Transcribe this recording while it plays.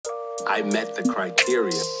I met the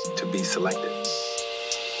criteria to be selected,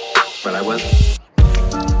 but I wasn't.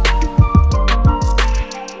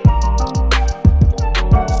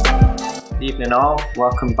 Evening all,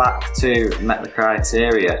 welcome back to Met the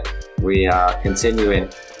Criteria. We are continuing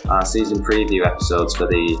our season preview episodes for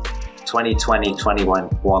the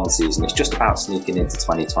 2020-21 season. It's just about sneaking into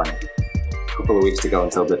 2020. A couple of weeks to go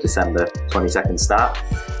until the December 22nd start.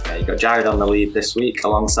 You've got Jared on the lead this week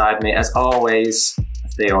alongside me, as always,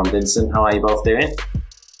 Theo and Vincent. How are you both doing?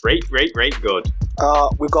 Great, good.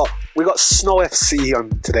 We got Snow FC on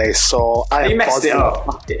today, so He messed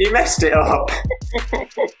it up.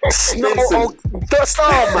 Snow, that's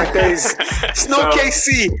not my days. Snow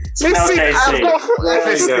KC. Listen, I've got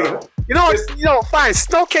listening. You know, fine.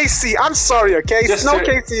 Snow KC. I'm sorry, okay. Snow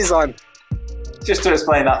KC is on. Just to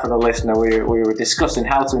explain that for the listener, we were discussing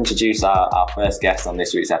how to introduce our first guest on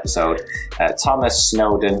this week's episode, Thomas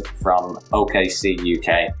Snowden from OKC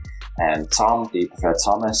UK. Tom, do you prefer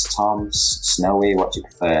Thomas, Toms, Snowy? What do you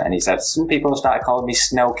prefer? And he said, some people started calling me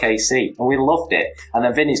Snow KC, and we loved it. And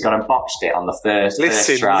then Vinny's gone and botched it on the first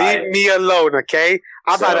try. Leave me alone, okay?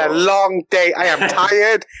 I've had a long day. I am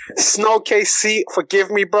tired. Snow KC, forgive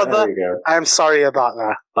me, brother. I am sorry about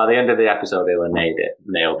that. By the end of the episode, he'll have nailed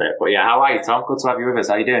it. But yeah, how are you, Tom? Good to have you with us.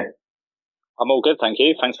 How are you doing? I'm all good, thank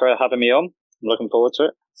you. Thanks for having me on. I'm looking forward to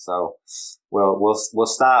it. So, we'll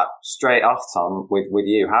start straight off, Tom, with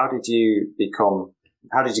you. How did you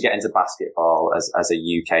get into basketball as a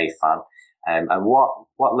UK fan? And what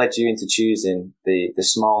led you into choosing the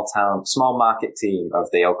small market team of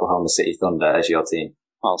the Oklahoma City Thunder as your team?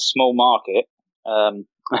 Well, small market. No,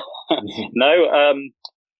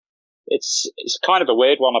 it's kind of a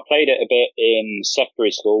weird one. I played it a bit in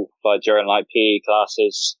secondary school, like during PE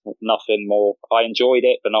classes, nothing more. I enjoyed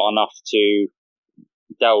it, but not enough to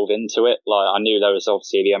delve into it. I knew there was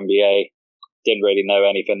obviously the NBA, didn't really know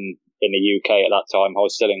anything in the UK at that time. I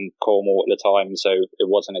was still in Cornwall at the time, so it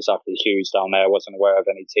wasn't exactly huge down there. I wasn't aware of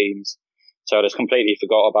any teams. So I just completely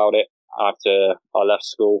forgot about it after I left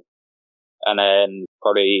school. And then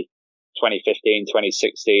probably 2015,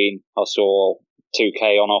 2016, I saw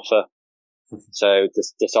 2K on offer. So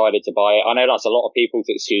just decided to buy it. I know that's a lot of people's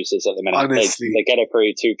excuses at the minute. Honestly. They get it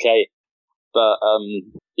through 2K. But,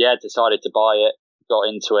 decided to buy it, got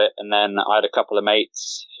into it. And then I had a couple of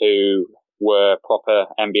mates who were proper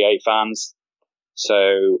NBA fans.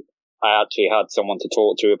 So I actually had someone to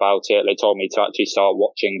talk to about it. They told me to actually start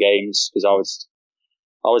watching games because I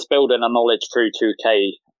was building a knowledge through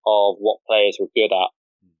 2K of what players were good at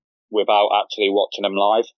without actually watching them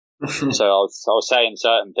live. So I was saying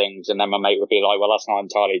certain things, and then my mate would be like, well, that's not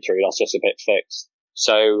entirely true. That's just a bit fixed.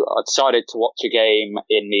 So I decided to watch a game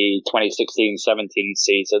in the 2016-17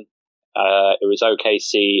 season. It was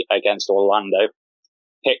OKC against Orlando.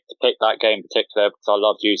 Picked that game in particular because I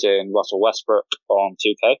loved using Russell Westbrook on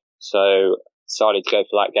 2K. So decided to go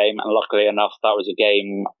for that game. And luckily enough, that was a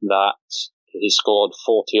game that he scored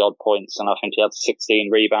 40 odd points, and I think he had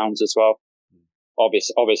 16 rebounds as well.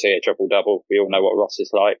 Obviously a triple double. We all know what Ross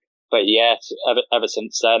is like. But yeah, ever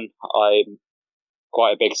since then, I'm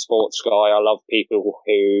quite a big sports guy. I love people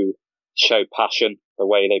who show passion the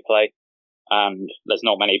way they play. And there's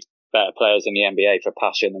not many better players in the NBA for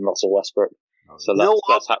passion than Russell Westbrook. So that's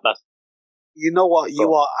you know what?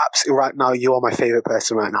 You are absolutely right now. You are my favorite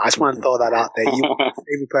person right now. I just want to throw that out there. You are my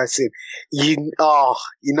favorite person. You've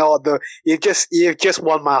just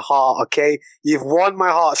won my heart. Okay, you've won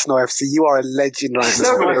my heart, Snow FC. You are a legend right now.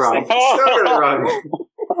 Still wrong.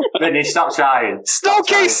 Vinny, stop trying. Snow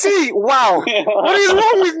KC. Wow, what is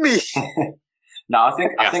wrong with me? No, I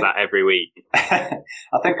think that every week. I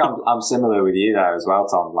think I'm similar with you there as well,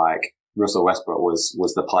 Tom. Russell Westbrook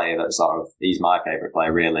was the player that he's my favourite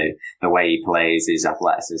player, really. The way he plays, his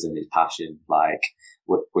athleticism, his passion,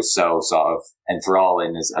 was so sort of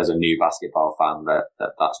enthralling as a new basketball fan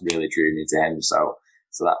that's really drew me to him. So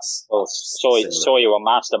that's. Well, saw you on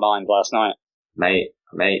Mastermind last night. Mate,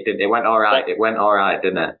 it went alright. It went alright,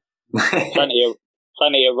 didn't it? plenty of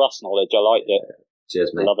Russ knowledge. I liked it.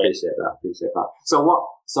 Cheers, mate. Love it. Appreciate that.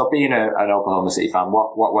 So being an Oklahoma City fan,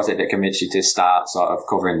 what was it that convinced you to start sort of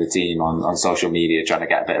covering the team on social media, trying to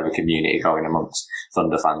get a bit of a community going amongst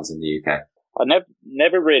Thunder fans in the UK? I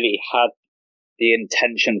never really had the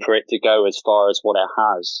intention for it to go as far as what it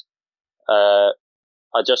has. I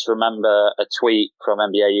just remember a tweet from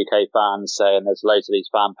NBA UK fans saying there's loads of these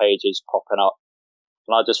fan pages popping up.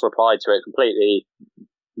 And I just replied to it completely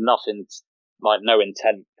nothing, no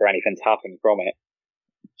intent for anything to happen from it.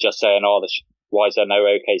 Just saying, why is there no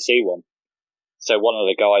OKC one? So one of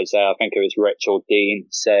the guys there, I think it was Rich or Dean,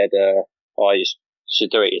 said, you should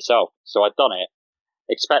do it yourself. So I'd done it.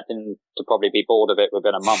 expecting to probably be bored of it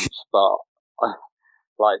within a month, but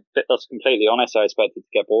like, that's completely honest. I expected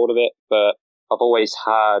to get bored of it, but I've always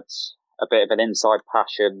had a bit of an inside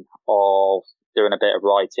passion of doing a bit of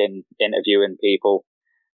writing, interviewing people.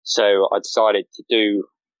 So I decided to do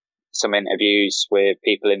some interviews with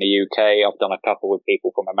people in the UK. I've done a couple with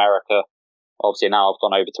people from America. Obviously now I've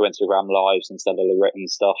gone over to Instagram Lives instead of the written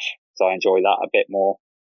stuff, so I enjoy that a bit more.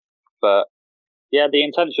 But yeah, the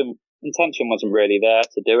intention wasn't really there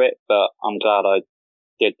to do it, but I'm glad I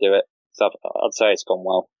did do it. So I'd say it's gone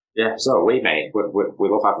well. Yeah, so we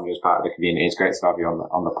love having you as part of the community. It's great to have you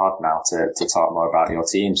on the pod now to talk more about your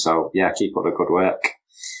team. So yeah, keep up the good work.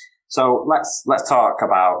 So let's talk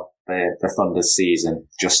about the Thunder's season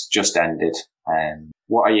just ended.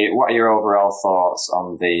 What are your overall thoughts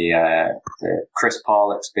on the Chris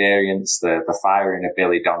Paul experience, the firing of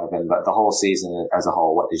Billy Donovan, the whole season as a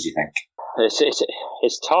whole? What did you think?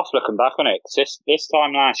 It's tough looking back on it. This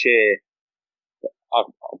time last year, I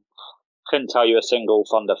couldn't tell you a single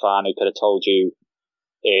Thunder fan who could have told you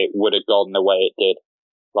it would have gone the way it did.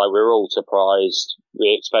 Like, we were all surprised.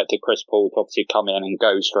 We expected Chris Paul to obviously come in and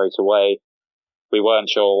go straight away. We weren't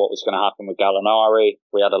sure what was going to happen with Gallinari.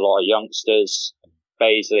 We had a lot of youngsters.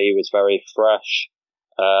 Baisley was very fresh.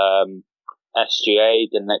 SGA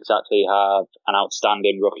didn't exactly have an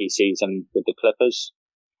outstanding rookie season with the Clippers.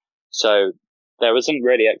 So there wasn't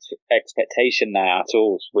really expectation there at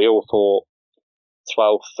all. We all thought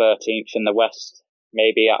 12th, 13th in the West,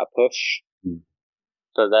 maybe at a push.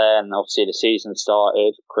 But then obviously the season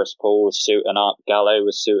started. Chris Paul was suiting up. Gallo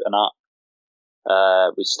was suiting up.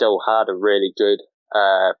 We still had a really good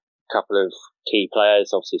couple of key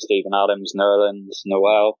players, obviously Steven Adams, Nerlens,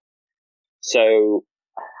 Noel. So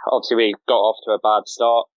obviously we got off to a bad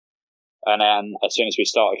start. And then as soon as we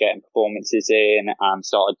started getting performances in and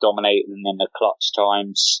started dominating in the clutch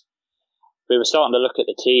times, we were starting to look at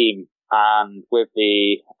the team. And with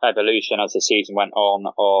the evolution as the season went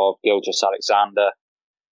on of Gilgeous-Alexander,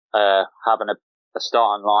 having a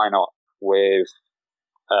starting lineup with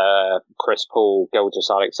Chris Paul,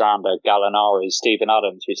 Gilgeous-Alexander, Gallinari, Steven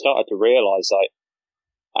Adams, we started to realise, like,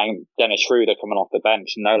 and Dennis Schroeder coming off the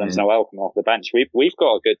bench, and Nerlens Noel coming off the bench, we've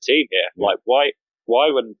got a good team here. Like, why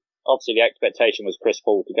would, obviously the expectation was Chris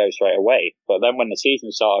Paul to go straight away, but then when the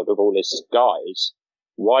season started with all these guys,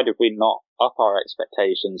 why did we not up our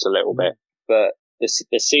expectations a little bit? But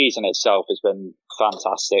the season itself has been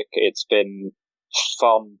fantastic. It's been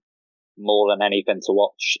fun more than anything to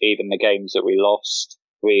watch, even the games that we lost.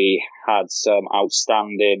 We had some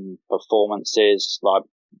outstanding performances. Like,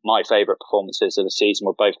 my favourite performances of the season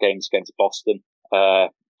were both games against Boston.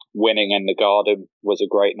 Winning in the Garden was a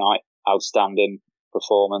great night. Outstanding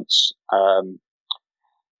performance. And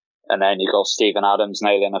then you got Steven Adams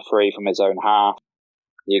nailing a three from his own half.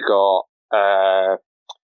 You got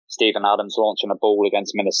Steven Adams launching a ball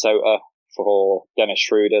against Minnesota for Dennis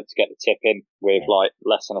Schroeder to get the tip in with like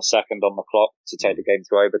less than a second on the clock to take the game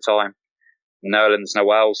to overtime. Nerlens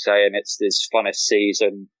Noel saying it's his funnest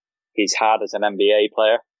season he's had as an NBA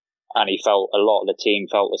player, and he felt a lot of the team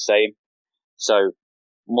felt the same. So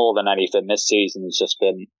more than anything, this season has just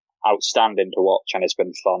been outstanding to watch, and it's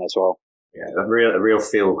been fun as well. Yeah, a real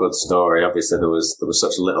feel good story. Obviously, there was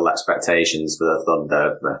such little expectations for the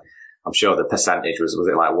Thunder. I'm sure the percentage was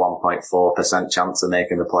it like 1.4% chance of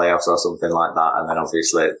making the playoffs or something like that. And then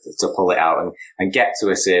obviously to pull it out and get to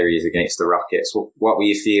a series against the Rockets. What were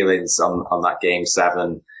your feelings on that game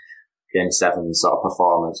seven sort of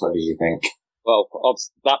performance? What did you think? Well,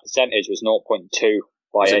 that percentage was 0.2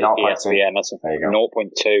 by ESPN. That's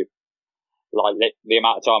 0.2. Like the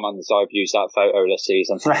amount of time I've used that photo this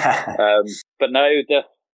season. But no, the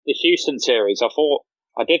Houston series,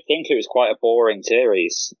 I did think it was quite a boring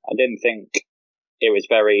series. I didn't think it was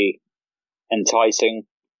very enticing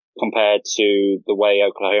compared to the way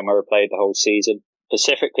Oklahoma have played the whole season.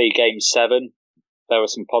 Specifically, Game 7, there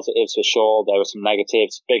were some positives for sure. There were some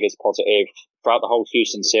negatives. Biggest positive throughout the whole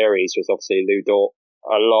Houston series was obviously Lou Dort.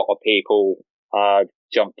 A lot of people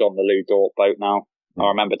jumped on the Lou Dort boat now. I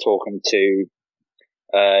remember talking to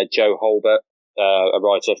Joe Holbert, a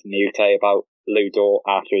writer from the UK, about Lou Dort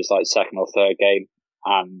after his like second or third game.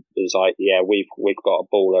 And it was like, yeah, we've got a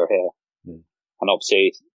baller here. And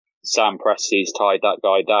obviously Sam Presti's tied that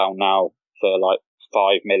guy down now for like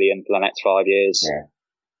 $5 million for the next 5 years. Yeah.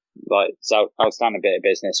 Like, it's outstanding bit of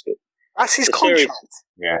business. But that's his contract.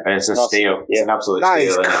 Yeah, it's a steal. It's an absolute steal. That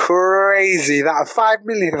is crazy. That $5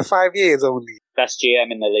 million for 5 years only. Best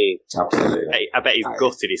GM in the league. Absolutely. I bet he's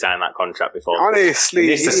gutted he signed that contract before. Honestly. He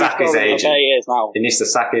needs to sack his agent. He is now. He needs to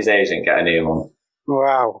sack his agent, get a new one.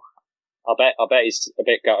 Wow. I bet he's a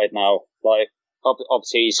bit gutted now. Like,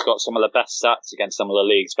 obviously he's got some of the best stats against some of the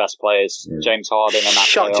league's best players. Yeah. James Harden and that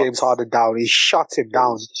shut James Harden down. He shut him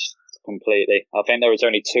down completely. I think there was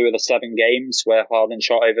only 2 of the 7 games where Harden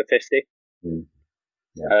shot over 50.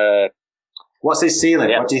 Yeah. What's his ceiling?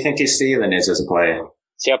 Yeah. What do you think his ceiling is as a player?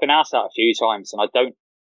 See, I've been asked that a few times, and I don't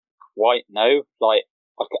quite know. Like,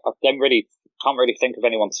 I can't really think of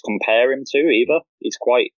anyone to compare him to either. He's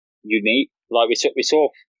quite unique. Like we saw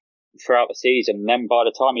throughout the season, and then by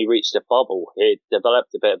the time he reached the bubble, he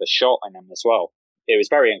developed a bit of a shot in him as well. It was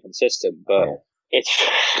very inconsistent, but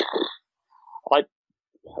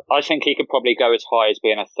I think he could probably go as high as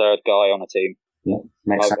being a 3rd guy on a team. Yeah,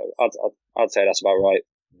 makes sense. I'd say that's about right.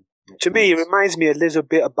 To me, it reminds me a little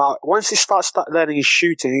bit about once he starts learning his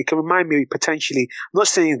shooting, it can remind me potentially, I'm not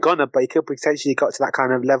saying he's gonna, but he could potentially got to that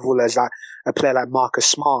kind of level as like a player like Marcus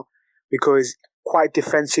Smart, because quite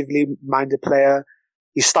defensively minded player.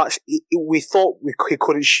 We thought he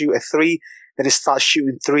couldn't shoot a 3, then he starts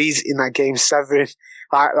shooting 3s in that game 7,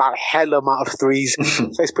 like hell amount of 3s.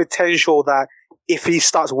 So it's potential that if he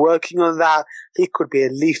starts working on that, he could be a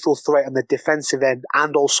lethal threat on the defensive end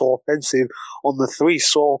and also offensive on the 3.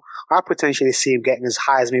 So I potentially see him getting as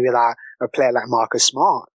high as maybe like a player like Marcus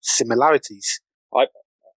Smart. Similarities.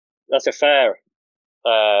 That's a fair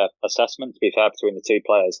assessment, to be fair, between the 2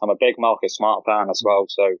 players. I'm a big Marcus Smart fan as well,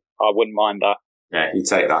 so I wouldn't mind that. Yeah, you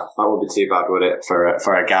take that. That wouldn't be too bad, would it,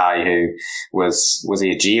 for a guy who was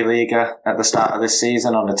he a G Leaguer at the start of this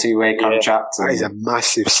season on a 2-way contract? That is a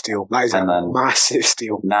massive steal. Massive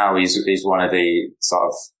steal. Now he's one of the sort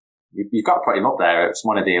of, you've got to put him up there. It's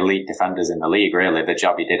one of the elite defenders in the league, really, the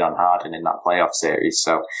job he did on Harden in that playoff series.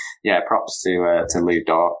 So yeah, props to Lu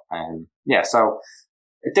Dort. So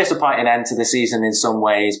a disappointing end to the season in some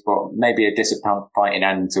ways, but maybe a disappointing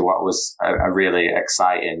end to what was a really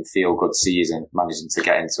exciting, feel-good season, managing to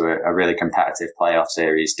get into a really competitive playoff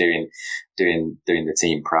series, doing the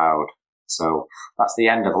team proud. So that's the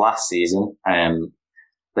end of last season.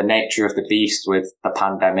 The nature of the beast with the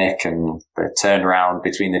pandemic and the turnaround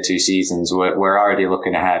between the 2 seasons, we're already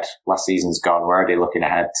looking ahead. Last season's gone. We're already looking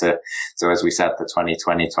ahead to, as we said, the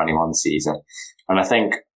 2020-21 season. And I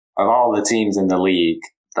think of all the teams in the league,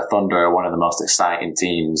 the Thunder are one of the most exciting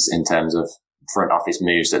teams in terms of front office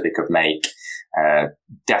moves that they could make.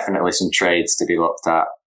 Definitely some trades to be looked at.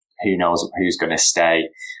 Who knows who's going to stay?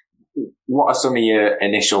 What are some of your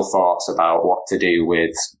initial thoughts about what to do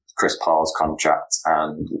with Chris Paul's contract,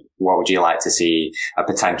 and what would you like to see a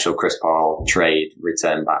potential Chris Paul trade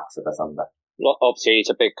return back for the Thunder? Well, obviously, it's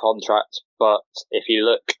a big contract, but if you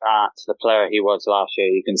look at the player he was last year,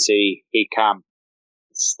 you can see he can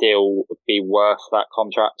still be worth that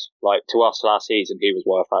contract. Like, to us last season, he was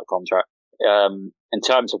worth that contract. In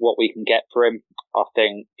terms of what we can get for him, I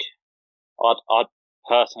think I'd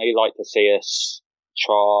personally like to see us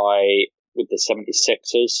try with the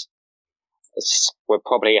 76ers. We'll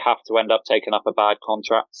probably have to end up taking up a bad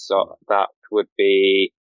contract, so that would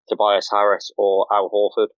be Tobias Harris or Al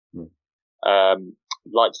Horford.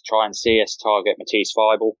 I'd like to try and see us target Matisse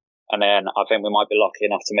Thybulle, and then I think we might be lucky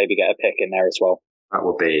enough to maybe get a pick in there as well. That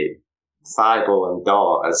would be Thybulle and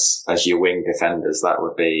Dort as your wing defenders. That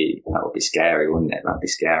would be scary, wouldn't it? That'd be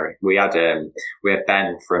scary. We had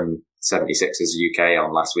Ben from 76ers UK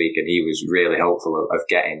on last week, and he was really hopeful of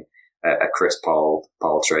getting a Chris Paul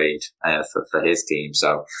trade for his team.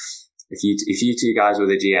 So if you 2 guys were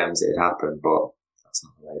the GMs, it'd happen, but that's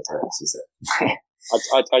not the way it works, is it?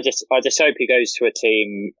 I just hope he goes to a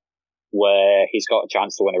team where he's got a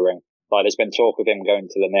chance to win a ring. Like, there's been talk of him going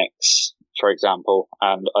to the Knicks, for example,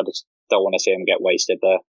 and I just don't want to see him get wasted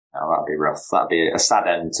there. Oh, that'd be rough. That'd be a sad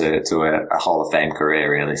end to a Hall of Fame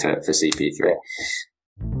career, really, for CP3.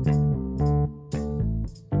 Yeah.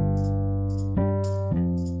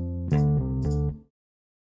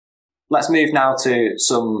 Let's move now to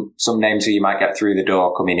some names who you might get through the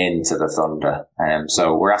door coming into the Thunder.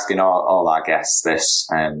 So we're asking all our guests this.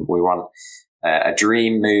 We want a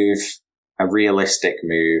dream move, a realistic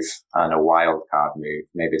move, and a wild card move.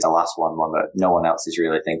 Maybe the last one that no one else is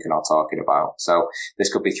really thinking or talking about. So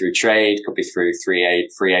this could be through trade, could be through free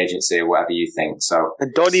agency, or whatever you think. So,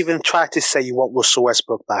 and don't even try to say you want Russell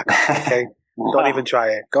Westbrook back. Okay, don't even try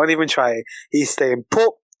it. Don't even try it. He's staying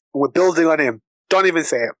put. We're building on him. Don't even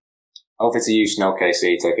say it. Over to you, Snow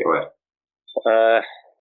KC. Take it away.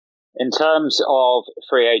 In terms of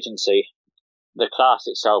free agency, the class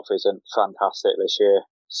itself isn't fantastic this year.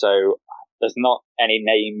 So there's not any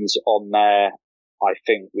names on there I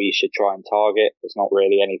think we should try and target. There's not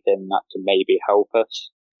really anything that can maybe help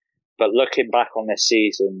us. But looking back on this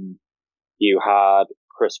season, you had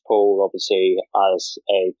Chris Paul, obviously, as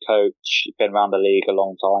a coach, been around the league a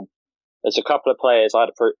long time. There's a couple of players, I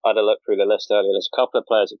had a look through the list earlier, there's a couple of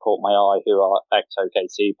players that caught my eye who are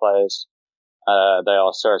ex-OKC players. They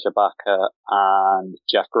are Serge Ibaka and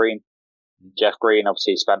Jeff Green. Jeff Green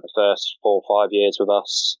obviously spent the first 4 or 5 years with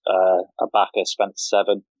us. Ibaka spent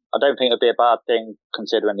 7. I don't think it'd be a bad thing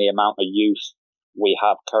considering the amount of youth we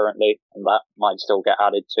have currently, and that might still get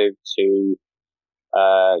added to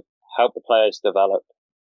help the players develop.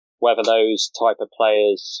 Whether those type of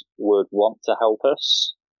players would want to help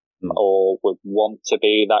us or would want to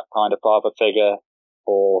be that kind of father figure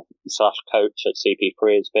or / coach that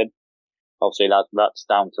CP3 has been, obviously that's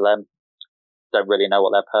down to them. Don't really know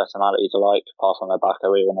what their personalities are like, apart from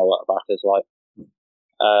Ibaka. We all know what Ibaka's like.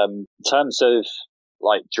 In terms of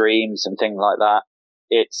like dreams and things like that,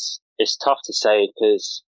 it's tough to say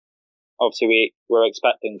because obviously we're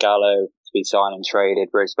expecting Gallo to be signed and traded.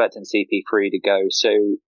 We're expecting CP3 to go. So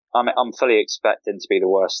I'm fully expecting to be the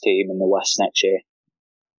worst team in the West next year.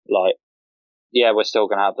 Like, yeah, we're still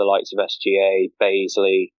going to have the likes of SGA,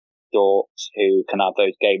 Baisley, Dort, who can have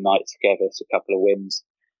those game nights together. It's a couple of wins.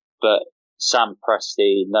 But Sam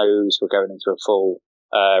Presti knows we're going into a full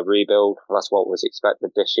rebuild. That's what was expected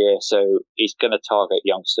this year. So he's going to target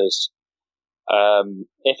youngsters.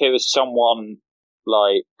 If it was someone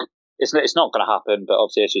like, it's not going to happen, but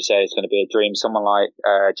obviously, as you say, it's going to be a dream. Someone like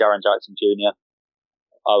Jaren Jackson Jr.,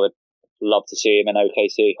 I would love to see him in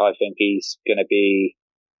OKC. I think he's going to be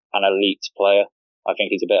an elite player. I think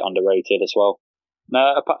he's a bit underrated as well.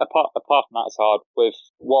 No, apart from that, it's hard. With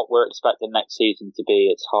what we're expecting next season to be,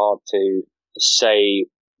 it's hard to say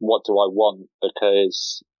what do I want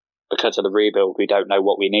because of the rebuild, we don't know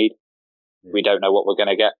what we need. We don't know what we're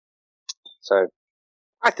going to get. So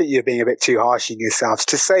I think you're being a bit too harsh on yourselves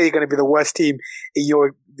to say you're going to be the worst team in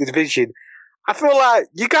your division. I feel like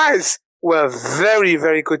you guys were a very,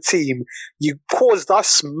 very good team. You caused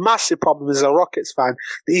us massive problems as a Rockets fan.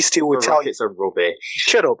 These two would tell Rockets are rubbish.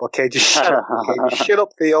 Shut up, okay? Just shut up, okay? Just shut up,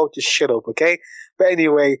 Theo. Just shut up, okay? But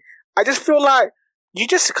anyway, I just feel like you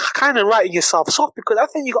just kind of writing yourself off because I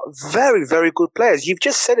think you got very, very good players. You've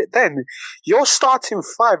just said it then. Your starting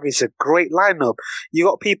 5 is a great lineup. You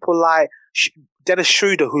got people like Dennis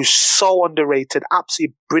Schroeder, who's so underrated,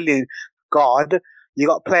 absolutely brilliant guard. You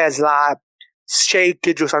got players like Shai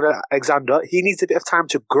Gilgeous-Alexander. He needs a bit of time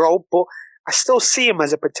to grow, but I still see him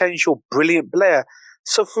as a potential brilliant player.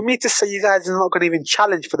 So for me to say you guys are not going to even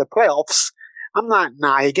challenge for the playoffs, I'm like,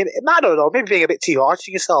 nah, you're getting, I don't know, maybe being a bit too harsh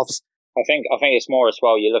on yourselves. I think it's more as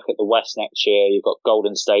well. You look at the West next year. You've got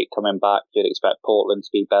Golden State coming back. You'd expect Portland to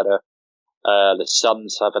be better. The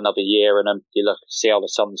Suns have another year in them. You see how the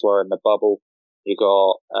Suns were in the bubble. You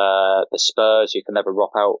got the Spurs. You can never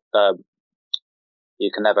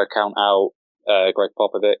you can never count out Greg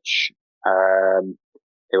Popovich.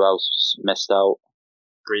 Who else missed out?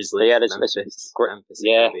 Grizzlies. Yeah, Memphis,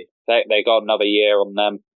 yeah, they got another year on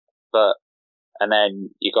them. And then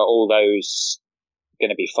you got all those going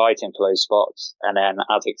to be fighting for those spots. And then,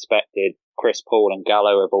 as expected, Chris Paul and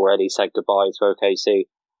Gallo have already said goodbye to OKC.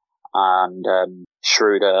 And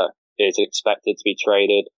Schroeder is expected to be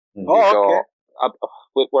traded. Okay.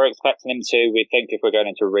 We're expecting him to. We think if we're going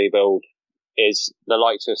into a rebuild, is the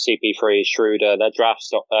likes of CP3, Schroeder, their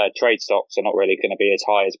trade stocks are not really going to be as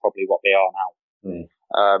high as probably what they are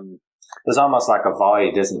now. There's almost like a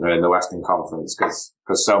void, isn't there, in the Western Conference because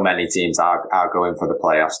so many teams are going for the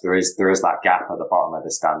playoffs. There is that gap at the bottom of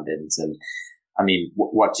the standings, and I mean,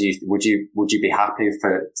 would you be happy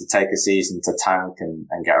to take a season to tank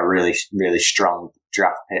and get a really, really strong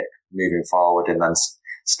draft pick moving forward, and then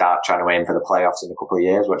start trying to aim for the playoffs in a couple of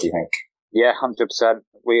years? What do you think? Yeah, 100%.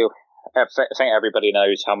 I think everybody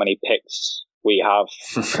knows how many picks we have.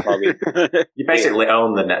 You basically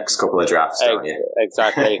own the next couple of drafts, don't you?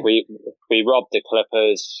 Exactly. We robbed the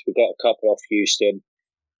Clippers. We got a couple off Houston,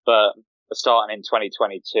 but starting in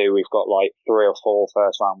 2022, we've got like 3 or 4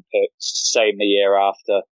 first round picks. Same the year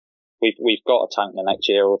after. We've got to tank the next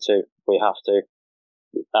year or two. We have to,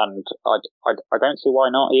 and I don't see why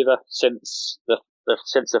not either. Since the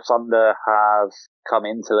Thunder have come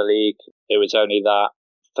into the league, it was only that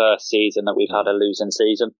first season that we've had a losing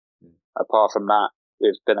season. Apart from that,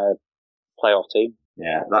 we've been a playoff team.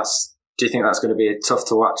 Yeah, do you think that's going to be tough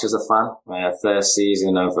to watch as a fan? First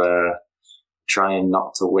season of trying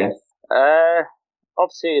not to win?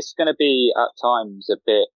 Obviously, it's going to be at times a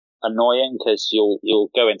bit annoying because you'll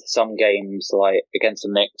go into some games like against the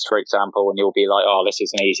Knicks, for example, and you'll be like, "Oh, this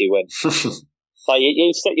is an easy win." Like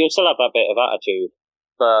you'll still have that bit of attitude,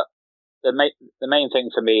 but the main thing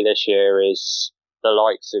for me this year is the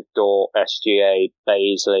likes of Dort, SGA,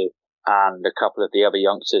 Baisley, and a couple of the other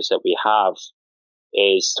youngsters that we have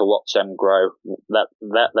is to watch them grow.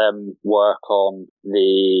 Let them work on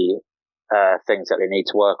the things that they need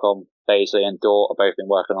to work on. Baisley and Dort have both been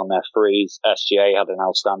working on their threes. SGA had an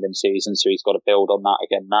outstanding season, so he's got to build on that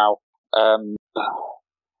again now.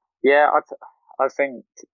 I think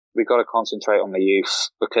we've got to concentrate on the youth,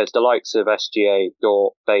 because the likes of SGA,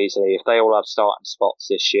 Dort, Baisley, if they all have starting spots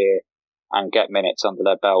this year and get minutes under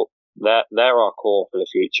their belt, they're our core for the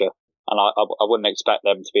future. And I wouldn't expect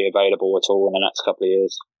them to be available at all in the next couple of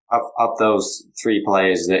years. Of those three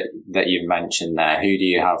players that you've mentioned there, who do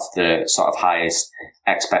you have the sort of highest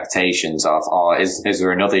expectations of? Or is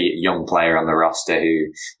there another young player on the roster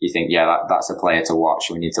who you think, that's a player to watch?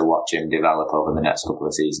 We need to watch him develop over the next couple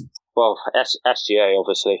of seasons. Well, SGA,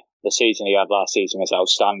 obviously. The season he had last season was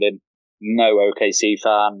outstanding. No OKC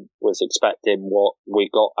fan was expecting what we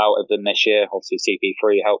got out of them this year. Obviously,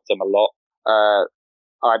 CP3 helped them a lot.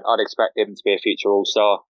 I'd expect him to be a future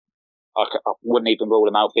All-Star. I wouldn't even rule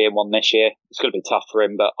him out being one this year. It's going to be tough for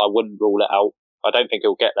him, but I wouldn't rule it out. I don't think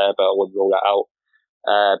he'll get there, but I wouldn't rule it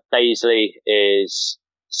out. Baisley is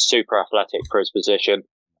super athletic for his position.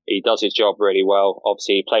 He does his job really well.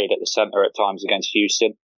 Obviously, he played at the centre at times against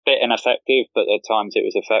Houston. Bit ineffective, but at times it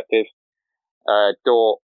was effective.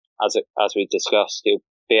 Dort, as we discussed, he'll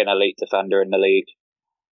be an elite defender in the league.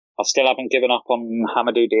 I still haven't given up on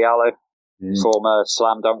Hamidou Diallo, former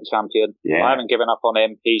slam dunk champion. Yeah. I haven't given up on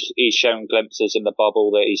him. He's shown glimpses in the bubble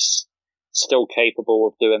that he's still capable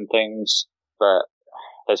of doing things, but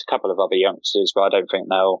there's a couple of other youngsters, but I don't think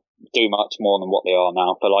they'll do much more than what they are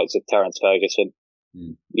now. The likes of Terence Ferguson.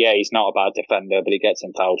 Yeah, he's not a bad defender, but he gets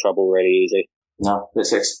in foul trouble really easy. No,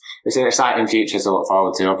 it's an exciting future to look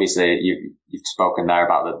forward to. Obviously, you've spoken there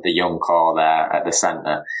about the young core there at the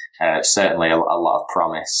centre. Certainly a lot of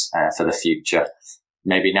promise for the future.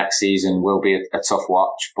 Maybe next season will be a tough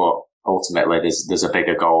watch, but ultimately there's a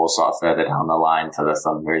bigger goal sort of further down the line for the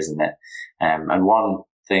Thunder, isn't it? And one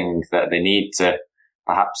thing that they need to,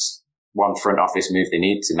 perhaps one front office move they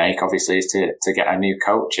need to make, obviously, is to get a new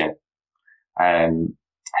coach in.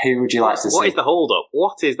 Who would you like to see? What is the hold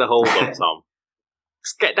up, Tom?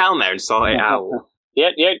 Just get down there and sort it out. The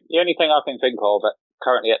only thing I can think of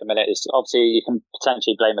currently at the minute is, obviously you can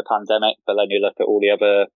potentially blame the pandemic, but then you look at all the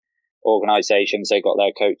other organisations, they got their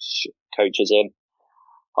coaches in.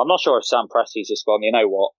 I'm not sure if Sam Presti's just gone, you know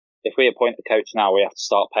what, if we appoint a coach now, we have to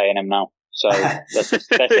start paying him now. So let's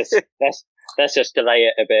just delay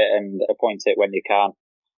it a bit and appoint it when you can.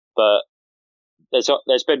 But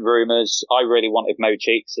there's been rumours. I really wanted Mo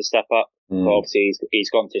Cheeks to step up. But obviously he's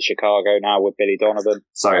gone to Chicago now with Billy Donovan.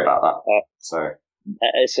 Sorry about that. Sorry.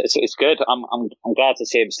 It's good. I'm glad to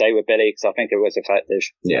see him stay with Billy, because I think it was effective.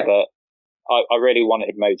 Yeah. But I really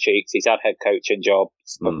wanted Mo Cheeks. He's had head coaching jobs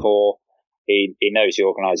before. He knows the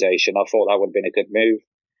organisation. I thought that would have been a good move.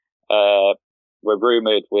 We're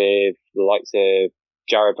rumoured with the likes of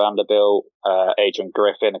Jared Vanderbilt, Adrian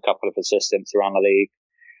Griffin, a couple of assistants around the league.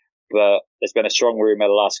 But there's been a strong rumour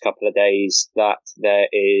the last couple of days that there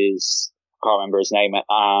is, I can't remember his name,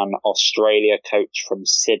 an Australia coach from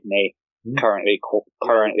Sydney currently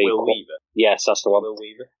Will Weaver. Yes, that's the one. Will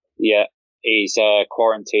Weaver. Yeah, he's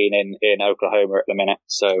quarantining in Oklahoma at the minute.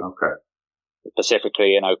 So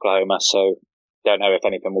specifically in Oklahoma. So don't know if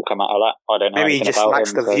anything will come out of that. I don't know. Maybe he just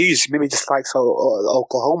likes the views. Maybe he just likes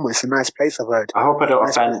Oklahoma. It's a nice place, I've heard. I hope I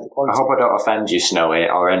don't offend you, Snowy,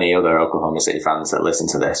 or any other Oklahoma City fans that listen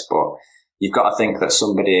to this. But you've got to think that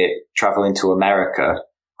somebody travelling to America,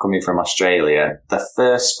 coming from Australia, the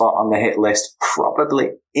first spot on the hit list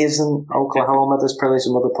probably isn't Oklahoma. There's probably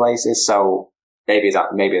some other places. So maybe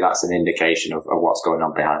that's an indication of what's going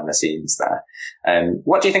on behind the scenes there.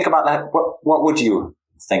 What do you think about that? What would you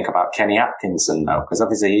think about Kenny Atkinson, though? Because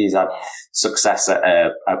obviously he's had success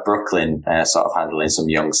at Brooklyn, sort of handling some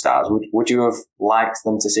young stars. Would you have liked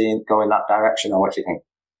them to see him go in that direction, or what do you think?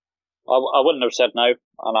 I wouldn't have said no,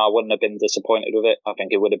 and I wouldn't have been disappointed with it. I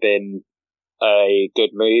think it would have been a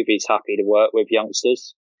good move. He's happy to work with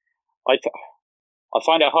youngsters. I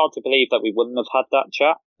find it hard to believe that we wouldn't have had that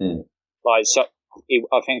chat.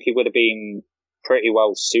 I think he would have been pretty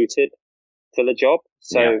well suited to the job.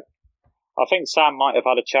 So I think Sam might have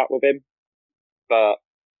had a chat with him, but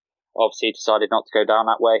obviously he decided not to go down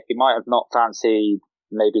that way. He might have not fancied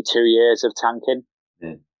maybe 2 years of tanking.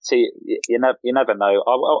 See, you never know.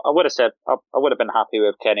 I would have said I would have been happy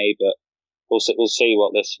with Kenny, but we'll see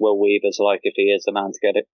what this Will Weaver's like if he is the man to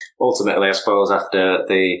get it. Ultimately, I suppose after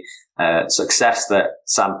the success that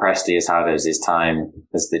Sam Presti has had as his time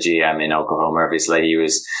as the GM in Oklahoma, obviously he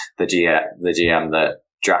was the GM that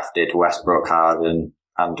drafted Westbrook, Harden,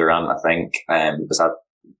 and Durant, I think, has had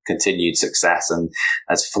continued success and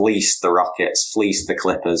has fleeced the Rockets, fleeced the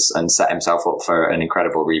Clippers, and set himself up for an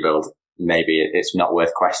incredible rebuild maybe it's not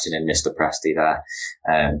worth questioning Mr. Presti there.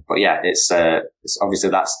 But yeah, it's obviously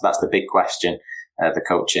that's the big question, the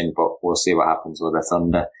coaching, but we'll see what happens with the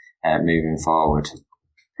Thunder moving forward.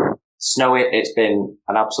 Snowy, it's been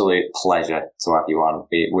an absolute pleasure to have you on.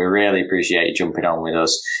 We really appreciate you jumping on with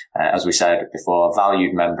us. As we said before, a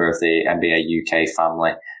valued member of the NBA UK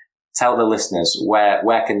family. Tell the listeners,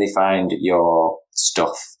 where can they find your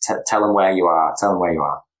stuff? Tell them where you are.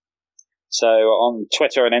 So on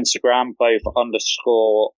Twitter and Instagram, both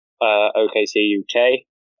 _ OKC UK.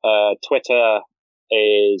 Twitter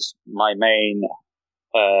is my main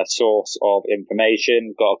source of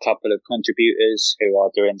information. Got a couple of contributors who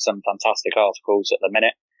are doing some fantastic articles at the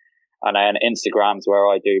minute. And then Instagram's where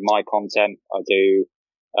I do my content. I do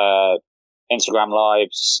Instagram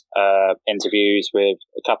lives, interviews with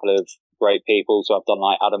a couple of great people. So I've done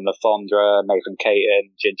like Adam LaFondra, Nathan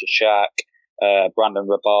Caton, Ginger Shack, Brandon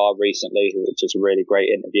Rabar recently, which is a really great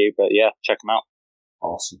interview. But yeah, check them out.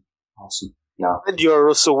 Awesome. No. And you're a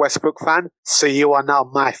Russell Westbrook fan, so you are now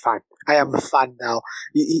my fan. I am a fan now.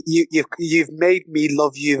 You've made me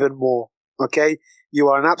love you even more. Okay, you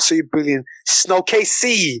are an absolute brilliant Snow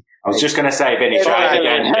KC. I was just going to say, Vinny, try it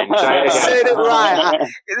again. Said it right.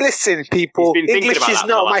 Listen, people, English is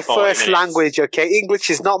not my first language. Okay, English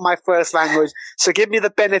is not my first language, so give me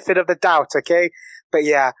the benefit of the doubt. Okay, but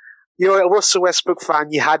yeah, you're a Russell Westbrook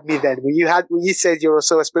fan. You had me then. When you said you're a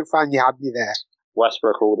Russell Westbrook fan, you had me there.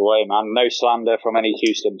 Westbrook all the way, man. No slander from any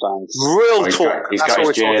Houston fans. Real talk. He's got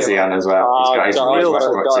his jersey on as well. He's got his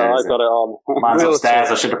Westbrook jersey. I got it on. Mine's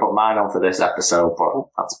upstairs. I should have put mine on for this episode, but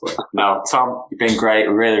that's good. No, Tom, you've been great.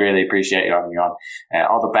 We really, really appreciate you having you on.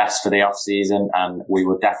 All the best for the off season, and we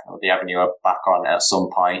will definitely be having you back on at some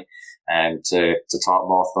point to talk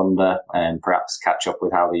more Thunder and perhaps catch up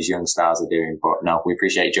with how these young stars are doing. But no, we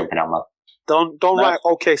appreciate you jumping on, man. Don't write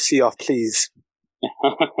OKC off, please.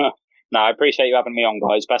 No, I appreciate you having me on,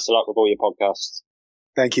 guys. Best of luck with all your podcasts.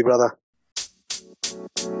 Thank you, brother.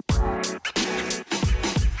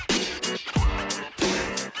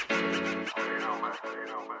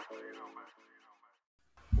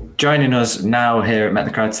 Joining us now here at Met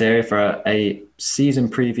the Criteria for a season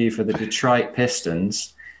preview for the Detroit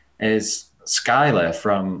Pistons is Skylar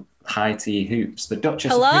from High Tea Hoops, the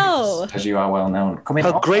Duchess of Hoops, as you are well known.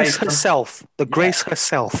 The Grace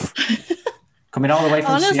herself. Coming all the way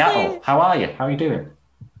from Seattle. How are you? How are you doing?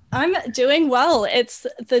 I'm doing well. It's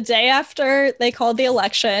the day after they called the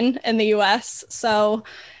election in the US. So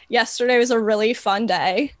yesterday was a really fun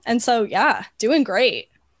day. And so, yeah, doing great.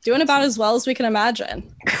 Doing about as well as we can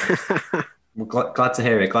imagine. Well, glad to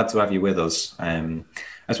hear it. Glad to have you with us.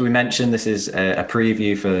 As we mentioned, this is a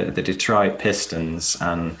preview for the Detroit Pistons.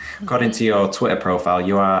 And according to your Twitter profile,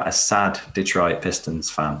 you are a sad Detroit Pistons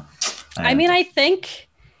fan. I mean, I think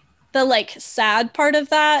the sad part of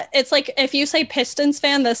that, it's like if you say Pistons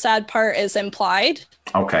fan, the sad part is implied.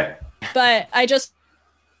 Okay. But I just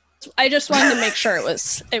wanted to make sure it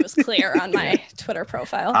was clear on my Twitter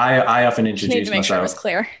profile. I often introduce myself. Sure it was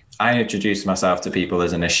clear. I introduce myself to people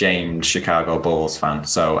as an ashamed Chicago Bulls fan,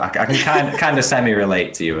 so I can kind of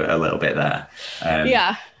semi-relate to you a little bit there.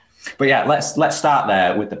 Yeah. But yeah, let's start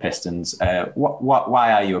there with the Pistons.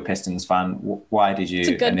 Why are you a Pistons fan? Why did you? It's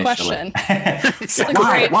a good question. It's a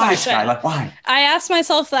great question. Skylar? Why? I ask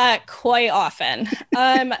myself that quite often.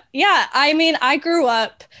 Yeah, I mean, I grew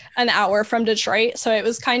up an hour from Detroit, so it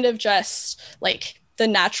was kind of just like the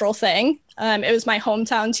natural thing. It was my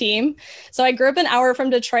hometown team, so I grew up an hour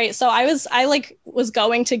from Detroit. So I was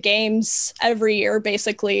going to games every year,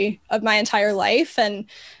 basically, of my entire life, and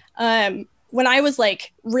when I was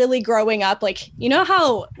really growing up, you know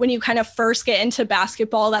how when you kind of first get into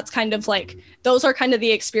basketball, that's kind of those are kind of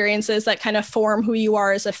the experiences that kind of form who you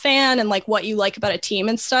are as a fan and what you like about a team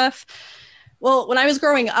and stuff. Well, when I was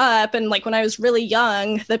growing up and when I was really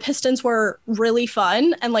young, the Pistons were really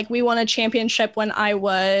fun. And we won a championship when I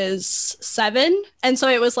was 7. And so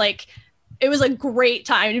it was it was a great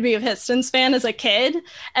time to be a Pistons fan as a kid.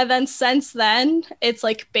 And then since then, it's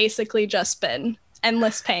basically just been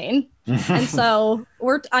endless pain. And so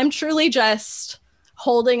I'm truly just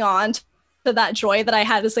holding on to that joy that I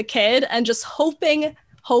had as a kid and just hoping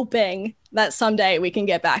that someday we can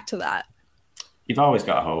get back to that. You've always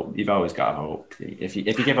got hope. If you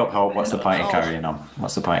give up hope, what's the point in carrying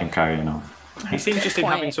on? It's interesting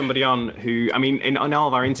having somebody on who, I mean, in all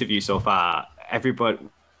of our interviews so far, everybody,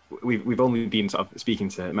 we've only been sort of speaking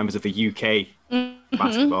to members of the UK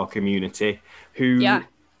basketball community who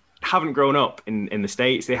haven't grown up in the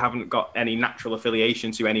States. They haven't got any natural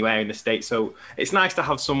affiliation to anywhere in the States. So it's nice to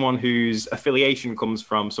have someone whose affiliation comes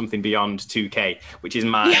from something beyond 2K, which is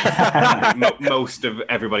mine. Most of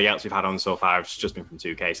everybody else we've had on so far has just been from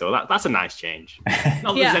 2K. So that's a nice change.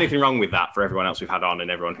 Not that there's anything wrong with that for everyone else we've had on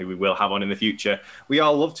and everyone who we will have on in the future. We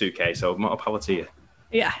all love 2K, so more power to you.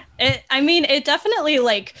 Yeah. It definitely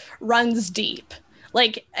like runs deep.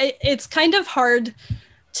 Like it's kind of hard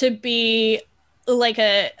to be like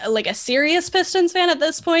a serious Pistons fan at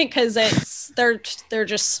this point because they're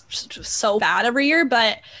just so bad every year,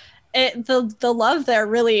 but the love there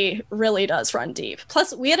really does run deep.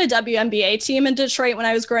 Plus we had a WNBA team in Detroit when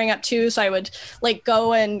I was growing up too, so I would like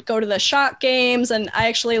go to the shot games, and I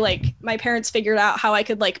actually like my parents figured out how I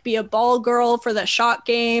could like be a ball girl for the shot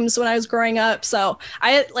games when I was growing up, so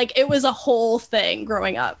I like it was a whole thing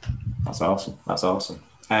growing up. That's awesome.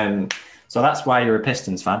 So that's why you're a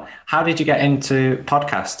Pistons fan. How did you get into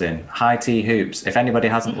podcasting? High Tea Hoops. If anybody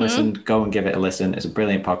hasn't listened, go and give it a listen. It's a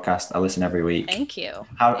brilliant podcast. I listen every week. Thank you.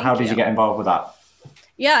 How did you get involved with that?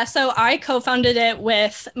 Yeah, so I co-founded it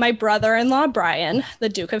with my brother-in-law, Brian, the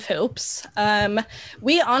Duke of Hoops.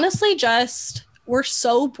 We honestly just were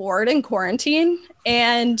so bored in quarantine,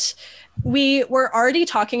 and we were already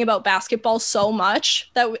talking about basketball so much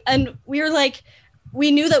and we were like, we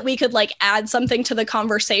knew that we could like add something to the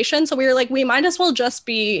conversation. So we were like, we might as well just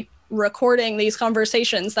be recording these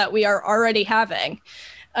conversations that we are already having.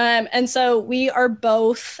 And so we are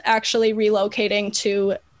both actually relocating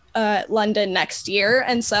to London next year.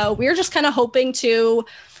 And so we were just kind of hoping to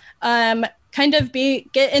kind of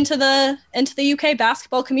get into the UK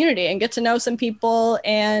basketball community and get to know some people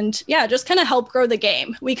and just kind of help grow the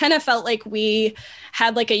game. We kind of felt like we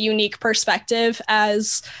had like a unique perspective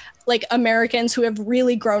as like Americans who have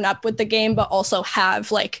really grown up with the game, but also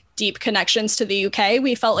have like deep connections to the UK.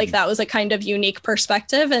 We felt like that was a kind of unique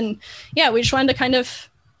perspective. And we just wanted to kind of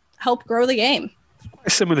help grow the game.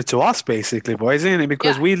 Similar to us, basically, boys, isn't it?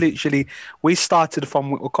 Because we started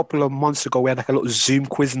from a couple of months ago. We had like a little Zoom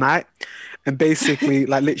quiz night, and basically,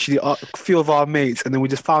 like literally a few of our mates, and then we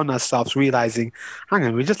just found ourselves realizing, hang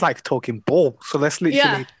on, we just like talking ball. So let's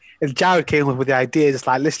literally. And Jared came up with the idea, just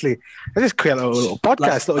like, let's just create a little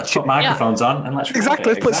podcast. Let's put microphones on and let's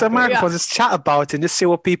put some microphones, just chat about it and just see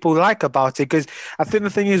what people like about it. Because I think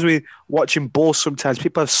the thing is with watching ball sometimes,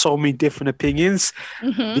 people have so many different opinions.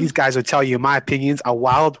 Mm-hmm. These guys will tell you my opinions are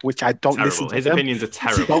wild, which I don't listen to. His opinions are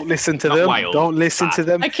terrible. Don't listen to them. Wild. Don't listen to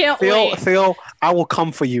them. I can't wait. Theo, I will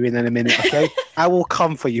come for you in a minute, okay? I will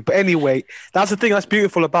come for you. But anyway, that's the thing that's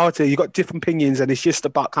beautiful about it. You got different opinions, and it's just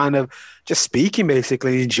about kind of just speaking,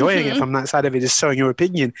 basically, enjoying it from that side of it, just showing your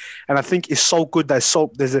opinion. And I think it's so good that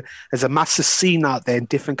there's a massive scene out there in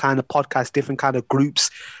different kind of podcasts, different kind of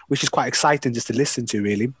groups, which is quite exciting just to listen to,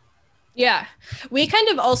 really. Yeah. We kind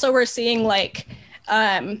of also were seeing like,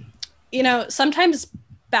 sometimes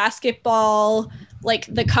basketball,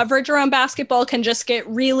 like the coverage around basketball can just get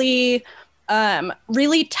really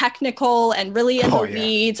technical and really in the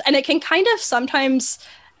weeds. And it can kind of sometimes,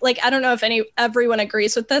 like, I don't know if everyone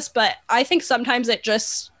agrees with this, but I think sometimes it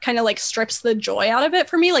just kind of like strips the joy out of it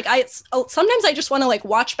for me. Like sometimes I just want to like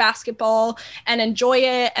watch basketball and enjoy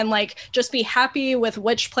it and like just be happy with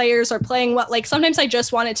which players are playing what. Like sometimes I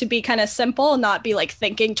just want it to be kind of simple and not be like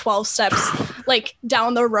thinking 12 steps like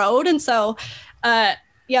down the road. And so,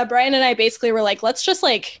 Brian and I basically were like, let's just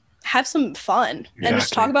like have some fun and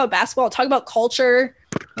just talk about basketball, talk about culture,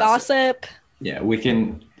 gossip. Yeah, we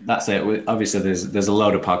can. That's it. Obviously, there's a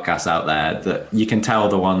load of podcasts out there that you can tell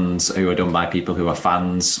the ones who are done by people who are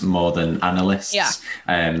fans more than analysts.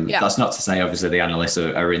 That's not to say, obviously, the analysts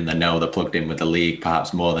are in the know, they're plugged in with the league,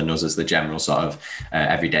 perhaps more than us as the general sort of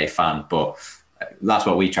everyday fan. But that's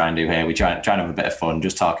what we try and do here. We try and have a bit of fun,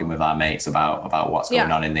 just talking with our mates about what's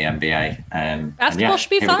going on in the NBA. Basketball should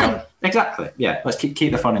be fun. Exactly. Yeah, let's keep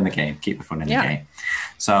the fun in the game. Keep the fun in the game.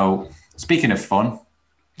 So, speaking of fun,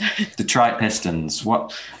 Detroit Pistons.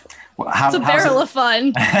 What it's a barrel of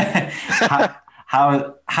fun.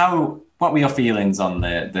 What were your feelings on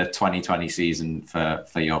the 2020 season for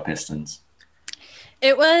your Pistons?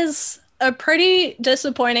 It was a pretty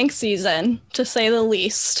disappointing season, to say the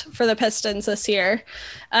least, for the Pistons this year.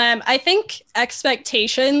 I think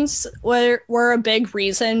expectations were a big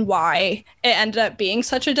reason why it ended up being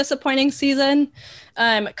such a disappointing season.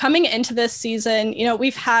 Coming into this season,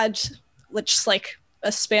 we've had just like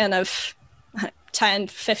a span of 10,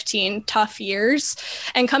 15 tough years.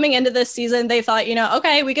 And coming into this season, they thought,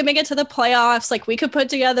 okay, we could make it to the playoffs. Like we could put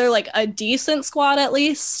together like a decent squad at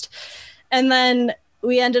least. And then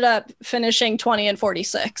we ended up finishing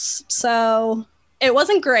 20-46. So it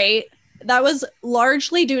wasn't great. That was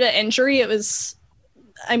largely due to injury. It was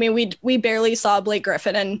I mean, we barely saw Blake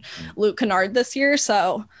Griffin and Luke Kennard this year,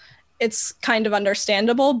 so it's kind of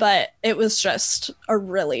understandable, but it was just a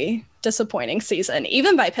really disappointing season,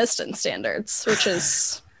 even by Pistons standards, which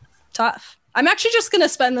is tough. I'm actually just going to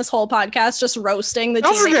spend this whole podcast just roasting the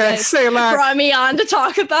team that brought me on to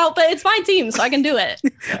talk about, but it's my team, so I can do it.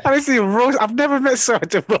 Honestly, I've never met someone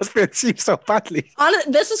to roast their team so badly.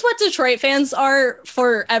 This is what Detroit fans are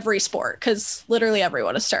for every sport, because literally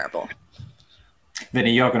everyone is terrible.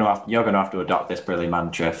 Vinny, you're going to have to adopt this brilliant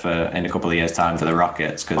mantra in a couple of years' time for the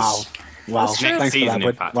Rockets. Cause wow. Next season,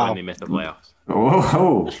 in fact, when they miss the playoffs.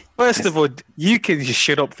 Oh. First of all, you can just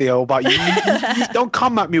shut up, Theo. But you don't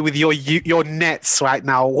come at me with your Nets right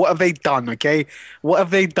now. What have they done? Okay, what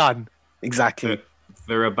have they done exactly?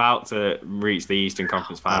 They're about to reach the Eastern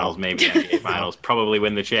Conference Finals, maybe the NBA Finals. Probably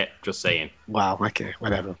win the chip. Just saying. Wow. Okay.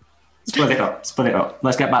 Whatever. Split it up.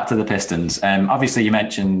 Let's get back to the Pistons. Obviously, you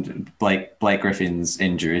mentioned Blake Griffin's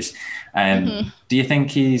injuries. Do you think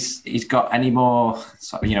he's got any more?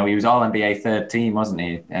 He was All NBA third team, wasn't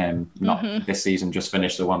he? Not this season, just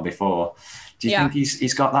finished the one before. Do you think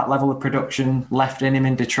he's got that level of production left in him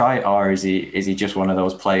in Detroit, or is he just one of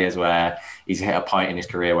those players where he's hit a point in his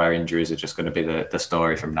career where injuries are just going to be the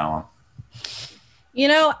story from now on?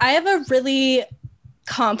 I have a really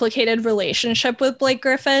complicated relationship with Blake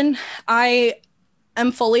Griffin. I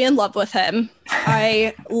am fully in love with him.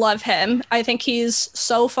 I love him. I think he's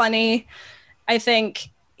so funny. I think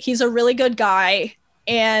he's a really good guy,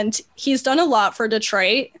 and he's done a lot for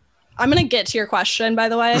Detroit. I'm going to get to your question, by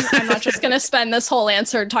the way. I'm not just going to spend this whole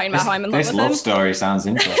answer talking about how I'm in love with him. This love story sounds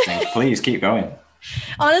interesting. Please keep going.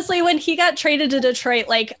 Honestly, when he got traded to Detroit,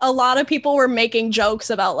 a lot of people were making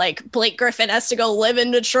jokes about Blake Griffin has to go live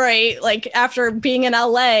in Detroit, after being in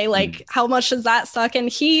LA, how much does that suck? And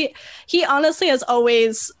he honestly has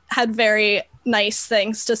always had very nice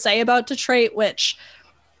things to say about Detroit, which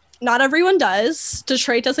not everyone does.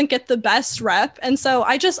 Detroit doesn't get the best rep. And so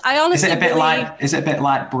I honestly is it a bit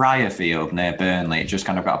like Briarfield near Burnley? It just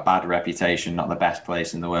kind of got a bad reputation, not the best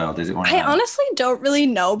place in the world. Is it one of them? Honestly don't really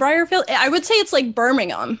know Briarfield. I would say it's like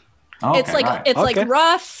Birmingham. Okay, it's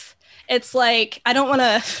rough. It's I don't want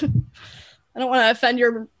to offend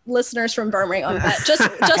your listeners from Birmingham, but just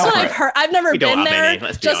what I've heard. I've never been there.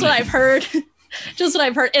 Just what I've heard. Just what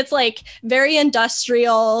I've heard. It's very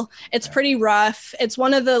industrial. It's pretty rough. It's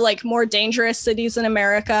one of the more dangerous cities in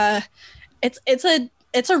America. It's a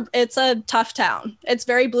tough town. It's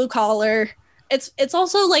very blue collar. It's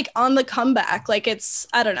also on the comeback.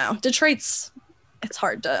 I don't know. Detroit's it's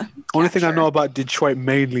hard to Only thing I know about Detroit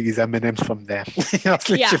mainly is Eminem's from there. That's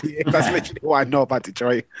literally what I know about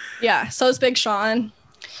Detroit. Yeah. So is Big Sean.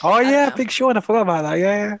 Oh yeah, Big Sean. I forgot about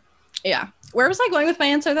that. Yeah. Where was I going with my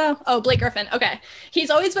answer, though? Oh, Blake Griffin. Okay. He's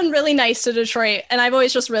always been really nice to Detroit, and I've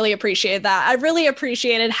always just really appreciated that. I really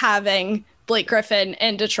appreciated having Blake Griffin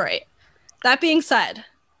in Detroit. That being said,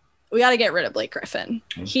 we got to get rid of Blake Griffin.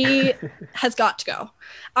 He has got to go.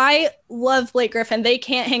 I love Blake Griffin. They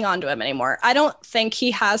can't hang on to him anymore. I don't think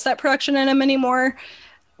he has that production in him anymore.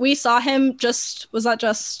 We saw him was that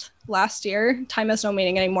just last year? Time has no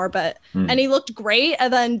meaning anymore, and he looked great.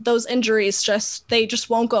 And then those injuries they just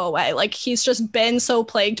won't go away. He's just been so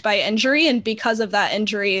plagued by injury. And because of that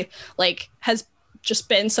injury, has just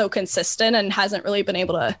been so consistent and hasn't really been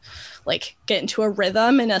able to get into a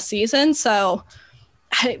rhythm in a season. So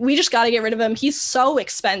we just got to get rid of him. He's so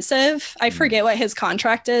expensive. I forget what his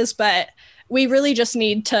contract is, but we really just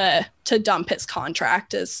need to dump his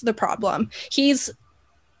contract is the problem.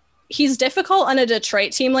 He's difficult on a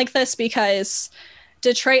Detroit team like this because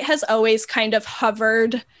Detroit has always kind of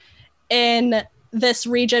hovered in this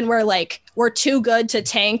region where we're too good to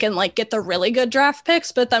tank and get the really good draft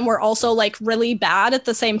picks, but then we're also really bad at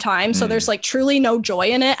the same time. So there's truly no joy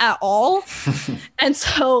in it at all. And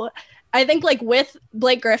so I think with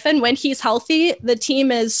Blake Griffin, when he's healthy, the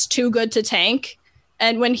team is too good to tank.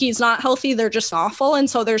 And when he's not healthy, they're just awful. And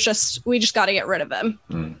so we just got to get rid of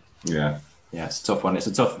him. Yeah. Yeah, it's a tough one. It's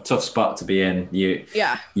a tough spot to be in. You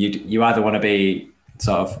either want to be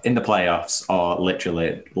sort of in the playoffs or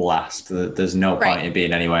literally last. There's no point in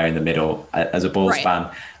being anywhere in the middle. As a Bulls fan,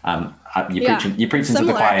 you're preaching to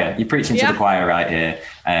the choir. You're preaching to the choir right here.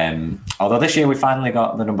 Although this year we finally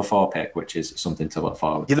got the number 4 pick, which is something to look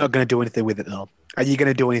forward to. You're not going to do anything with it, though. Are you going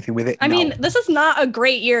to do anything with it? I mean, this is not a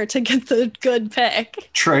great year to get the good pick.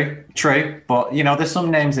 True. But, there's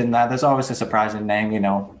some names in there. There's always a surprising name,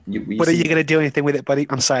 But are you going to do anything with it, buddy?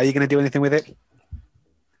 I'm sorry. Are you going to do anything with it?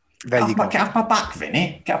 There you go. Get off my back,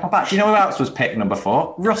 Vinny. Get off my back. Do you know who else was picked number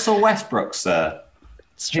 4? Russell Westbrook, sir.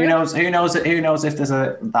 Who knows? Who knows if there's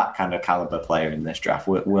that kind of caliber player in this draft?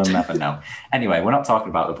 We'll never know. Anyway, we're not talking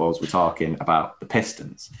about the Bulls. We're talking about the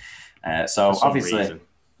Pistons. So obviously,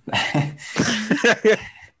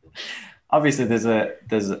 obviously, there's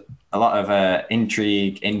a lot of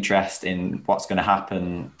intrigue, interest in what's going to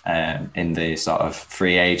happen in the sort of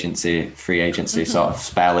free agency sort of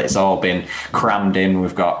spell. It's all been crammed in.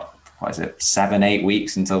 We've got 7-8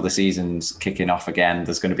 weeks until the season's kicking off again.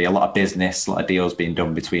 There's going to be a lot of business, a lot of deals being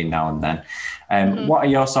done between now and then. What are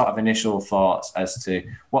your sort of initial thoughts as to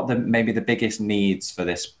what maybe the biggest needs for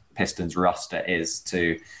this Pistons roster is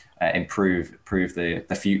to improve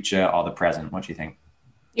the future or the present? What do you think?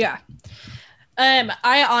 Yeah.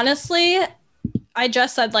 I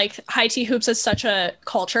just said like High Tea Hoops is such a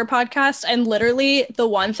culture podcast, and literally the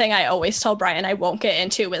one thing I always tell Brian I won't get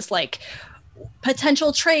into is like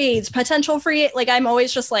potential trades, potential free, like I'm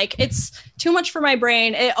always just like, it's too much for my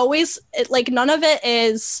brain. Like none of it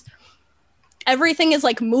is, everything is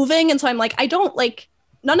like moving, and so I'm like, I don't like,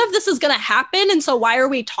 none of this is gonna happen, and so why are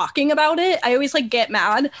we talking about it? I always like get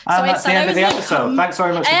mad. So I that's the end of the episode. Thanks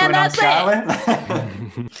very much for coming on, Scarlett.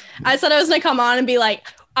 I said I was gonna come on and be like,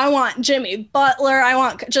 I want Jimmy Butler. I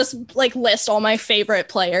want just like list all my favorite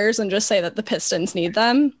players and just say that the Pistons need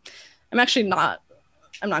them. I'm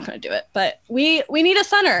not going to do it, but we need a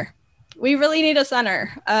center. We really need a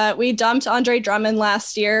center. We dumped Andre Drummond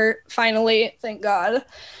last year, finally, thank God.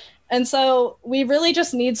 And so we really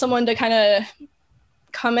just need someone to kind of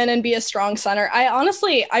come in and be a strong center.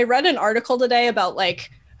 I read an article today about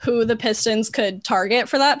like who the Pistons could target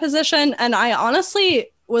for that position, and I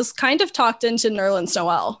honestly was kind of talked into Nerlens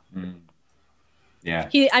Noel. Yeah.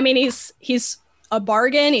 He's a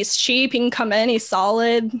bargain. He's cheap. He can come in. He's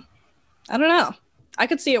solid. I don't know. I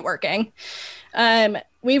could see it working.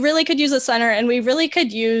 We really could use a center, and we really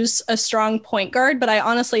could use a strong point guard, but I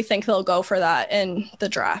honestly think they'll go for that in the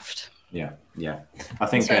draft. Yeah. I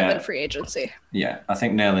think free agency. Yeah, I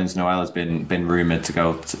think Nerlens Noel has been rumored to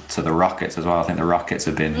go to the Rockets as well. I think the Rockets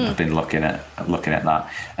have been looking at that.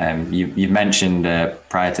 You mentioned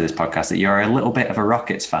prior to this podcast that you're a little bit of a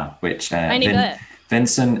Rockets fan, which I need it.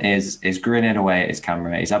 Vincent is grinning away at his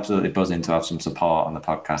camera. He's absolutely buzzing to have some support on the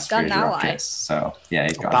podcast for his Rockets. So yeah,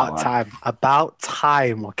 he's got about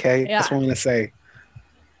time. Okay, yeah. That's what I'm gonna say.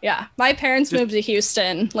 Yeah, my parents moved to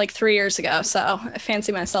Houston like 3 years ago, so I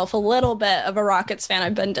fancy myself a little bit of a Rockets fan.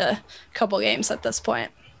 I've been to a couple games at this point.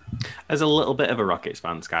 As a little bit of a Rockets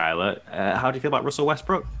fan, Skylar, how do you feel about Russell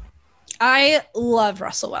Westbrook? I love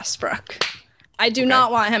Russell Westbrook. I do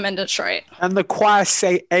not want him in Detroit. And the choir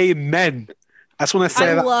say amen. I just want to say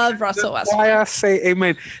I love Russell Westbrook. Why I say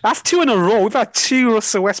amen. That's 2 in a row. We've had 2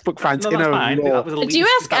 Russell Westbrook fans in a row. Do you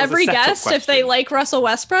ask every guest if they like Russell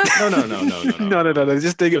Westbrook? No. No.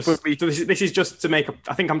 Just dig it for me. This is just to make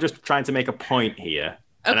I think I'm just trying to make a point here.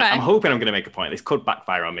 Okay. I'm hoping I'm going to make a point. This could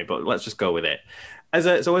backfire on me, but let's just go with it. As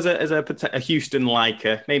a Houston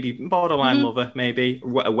liker, maybe borderline lover, maybe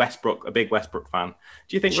a big Westbrook fan.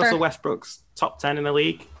 Do you think Russell Westbrook's top 10 in the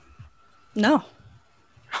league? No.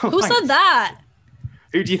 Who said that?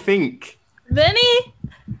 Who do you think? Vinny?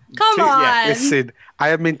 Come on. Yeah, listen, I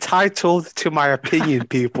am entitled to my opinion,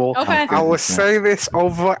 people. Okay. I will say this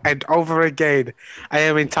over and over again. I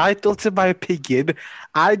am entitled to my opinion.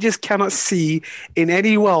 I just cannot see in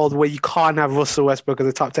any world where you can't have Russell Westbrook as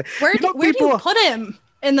a top 10. Where do you put him?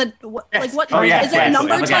 In the like what? Oh, yeah, is it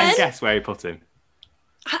number 10? Guess where you put him.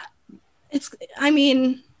 It's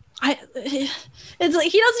he doesn't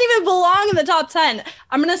even belong in the top 10.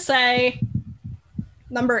 I'm gonna say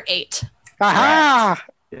number 8. Aha!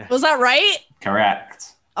 Yeah. Was that right?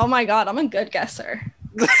 Correct. Oh my God, I'm a good guesser.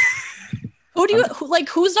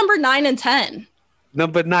 Who's number 9 and 10?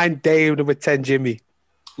 Number 9, Dave. Number 10, Jimmy.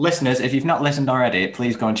 Listeners, if you've not listened already,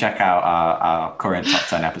 please go and check out our current top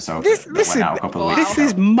 10 episode. This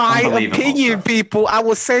is my opinion, people. I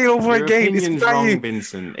will say it over Your again. opinion's wrong,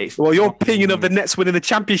 Vincent. Your opinion of the Nets winning the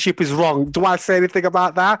championship is wrong. Do I say anything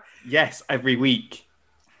about that? Yes, every week.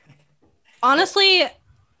 Honestly,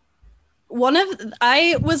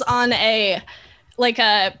 I was on a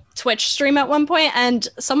Twitch stream at one point, and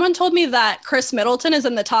someone told me that Chris Middleton is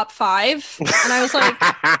in the top 5, and I was like,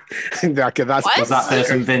 what? Was that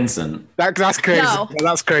person Vincent? That's crazy. No,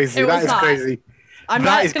 that's crazy. That is crazy. I'm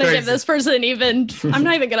not going to give this person I'm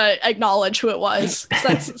not even going to acknowledge who it was.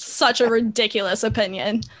 That's such a ridiculous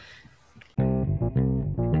opinion.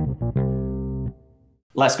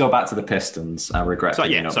 Let's go back to the Pistons. I regret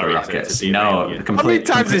bringing up the Rockets. To no, how many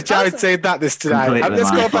times has Jared said that this tonight?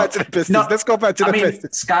 Let's go back to the Pistons. No, Let's go back to the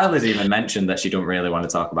Pistons. Skylar's even mentioned that she don't really want to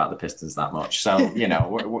talk about the Pistons that much. So,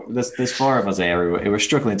 there's four of us here who are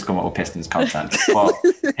struggling to come up with Pistons content. But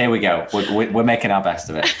here we go. We're making our best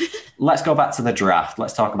of it. Let's go back to the draft.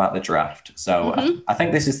 Let's talk about the draft. So I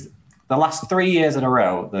think this is the last 3 years in a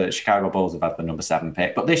row the Chicago Bulls have had the number 7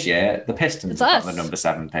 pick. But this year, the Pistons have got the number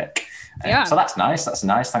 7 pick. So that's nice. That's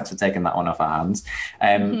nice. Thanks for taking that one off our hands.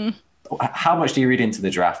 How much do you read into the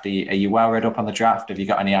draft? Are you well read up on the draft? Have you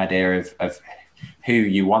got any idea of who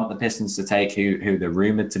you want the Pistons to take, who they're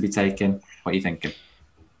rumored to be taking? What are you thinking?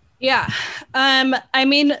 Yeah. I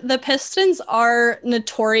mean, the Pistons are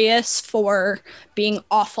notorious for being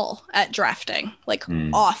awful at drafting, like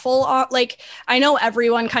awful. Like, I know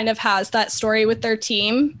everyone kind of has that story with their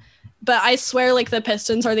team, but I swear, like, the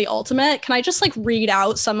Pistons are the ultimate. Can I just like read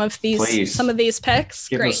out some of these picks?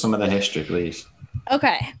 Give us some of the history, please.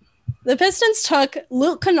 Okay. The Pistons took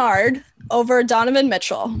Luke Kennard over Donovan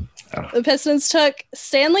Mitchell. Oh. The Pistons took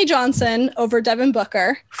Stanley Johnson over Devin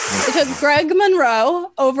Booker. They took Greg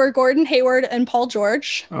Monroe over Gordon Hayward and Paul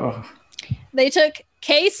George. Oh. They took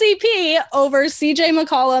KCP over CJ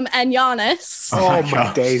McCollum and Giannis. Oh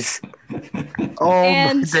my days.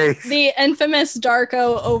 And the infamous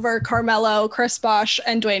Darko over Carmelo, Chris Bosh,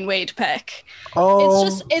 and Dwayne Wade pick.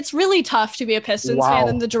 It's really tough to be a Pistons fan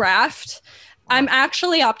in the draft. I'm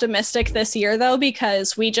actually optimistic this year, though,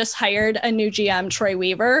 because we just hired a new GM, Troy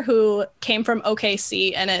Weaver, who came from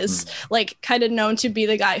OKC and is like kind of known to be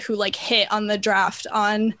the guy who like hit on the draft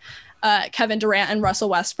on Kevin Durant and Russell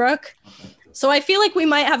Westbrook. So I feel like we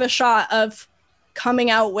might have a shot of coming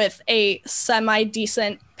out with a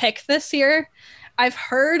semi-decent pick this year. I've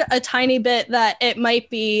heard a tiny bit that it might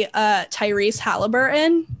be Tyrese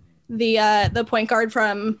Halliburton, the point guard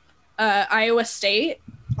from Iowa State.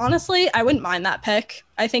 Honestly, I wouldn't mind that pick.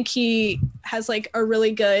 I think he has like a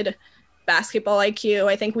really good basketball IQ.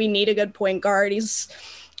 I think we need a good point guard. He's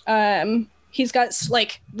got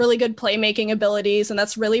like really good playmaking abilities, and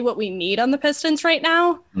that's really what we need on the Pistons right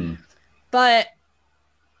now. But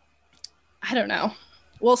I don't know.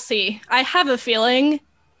 We'll see. I have a feeling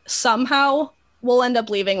somehow we'll end up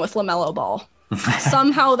leaving with LaMelo Ball.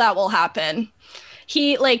 Somehow that will happen.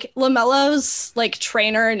 He like LaMelo's like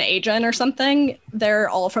trainer and agent or something. They're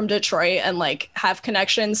all from Detroit and like have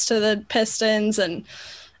connections to the Pistons. And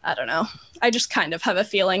I don't know. I just kind of have a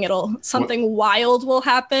feeling something wild will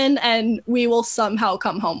happen and we will somehow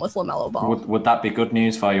come home with LaMelo Ball. Would that be good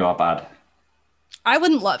news for you or bad? I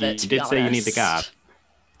wouldn't love it. You did say you need the guard.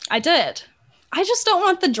 I did. I just don't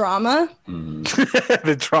want the drama.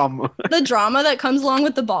 The drama that comes along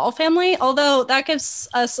with the Ball family. Although that gives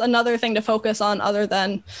us another thing to focus on other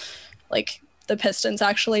than like the Pistons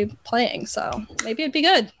actually playing. So maybe it'd be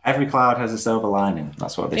good. Every cloud has a silver lining.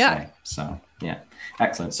 That's what they say. So yeah,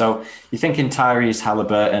 excellent. So you're thinking Tyrese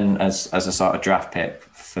Halliburton as a sort of draft pick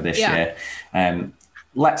for this year.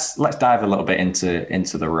 Let's dive a little bit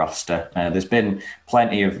into the roster. There's been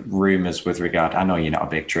plenty of rumors with regard. I know you're not a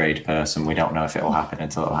big trade person. We don't know if it will happen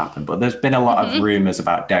until it'll happen. But there's been a lot of rumors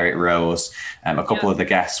about Derrick Rose. A couple of the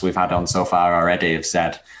guests we've had on so far already have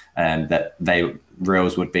said that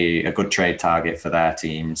Rose would be a good trade target for their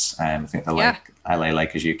teams. I think the LA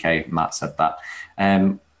Lakers UK, Matt said that.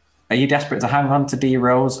 Are you desperate to hang on to D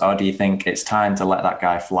Rose, or do you think it's time to let that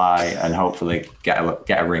guy fly and hopefully get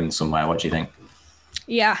a ring somewhere? What do you think?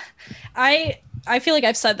 Yeah, I feel like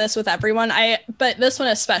I've said this with everyone. But this one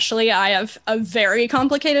especially, I have a very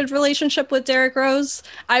complicated relationship with Derrick Rose.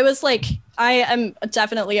 I am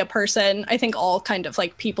definitely a person. I think all kind of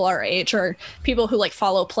like people our age or people who like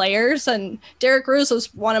follow players. And Derrick Rose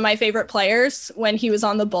was one of my favorite players when he was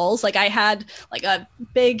on the Bulls. Like I had like a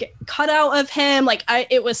big cutout of him. Like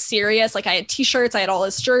it was serious. Like I had T-shirts. I had all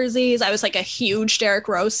his jerseys. I was like a huge Derrick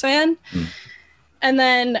Rose fan. And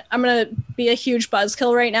then I'm going to be a huge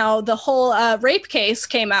buzzkill right now. The whole rape case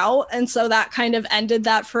came out. And so that kind of ended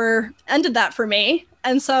that for me.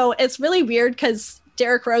 And so it's really weird because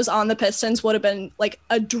Derrick Rose on the Pistons would have been like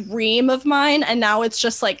a dream of mine. And now it's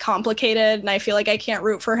just like complicated. And I feel like I can't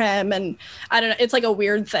root for him. And I don't know. It's like a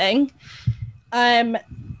weird thing.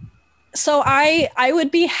 So I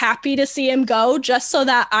would be happy to see him go just so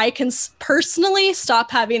that I can personally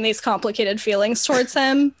stop having these complicated feelings towards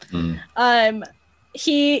him.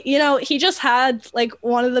 He just had like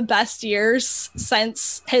one of the best years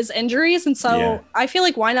since his injuries. And so I feel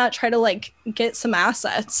like why not try to like get some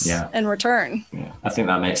assets in return? Yeah. I think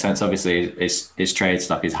that makes sense. Obviously his trade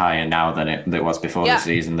stock is higher now than it was before the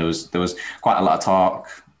season. There was quite a lot of talk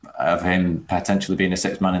of him potentially being a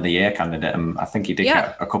Sixth Man of the Year candidate. And I think he did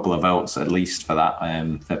get a couple of votes at least for that,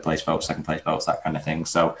 third place votes, second place votes, that kind of thing.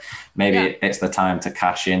 So maybe it's the time to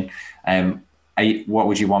cash in. What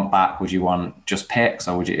would you want back? Would you want just picks,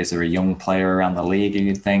 or is there a young player around the league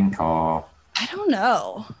you think? Or I don't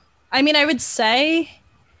know. I mean, I would say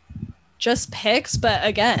just picks, but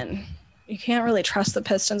again, you can't really trust the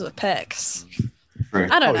Pistons with picks. True.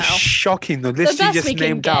 I don't know. Shocking. The list you just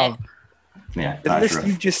named out. Yeah, the list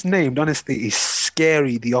you've just named, honestly, is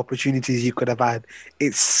scary. The opportunities you could have had.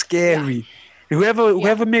 It's scary. Yeah.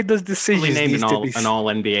 Whoever made those decisions needs to be an all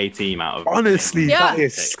NBA team out of. Honestly, that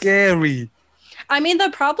is scary. I mean, the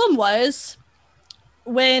problem was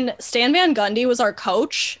when Stan Van Gundy was our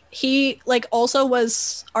coach, he also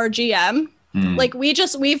was our GM. We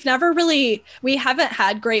haven't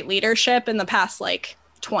had great leadership in the past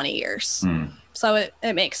 20 years. So it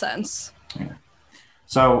makes sense. Yeah.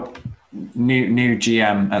 So new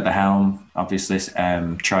GM at the helm, obviously,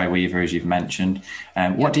 Troy Weaver, as you've mentioned.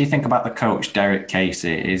 What do you think about the coach, Derek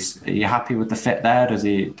Casey? Are you happy with the fit there? Does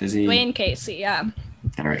he? Dwayne Casey, yeah.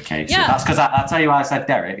 Derek Casey. Yeah. That's because I'll tell you why I said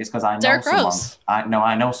Derek. It's because I know Derek someone. Rose.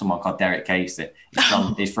 I know someone called Derek Casey.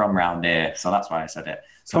 He's from around here, so that's why I said it.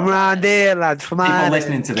 So from around here, lads. From people around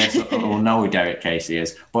listening to this will know who Derek Casey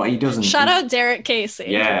is, but he doesn't. Shout out Derek Casey.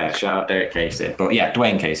 Yeah, shout out Derek Casey. But yeah,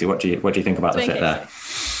 Dwayne Casey. What do you think about the fit there?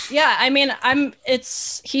 Yeah, I mean,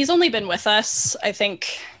 he's only been with us, I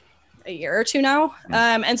think, a year or two now,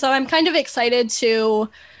 and so I'm kind of excited to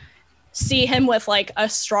see him with a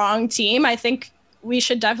strong team. I think we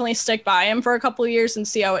should definitely stick by him for a couple of years and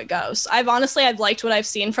see how it goes. I've liked what I've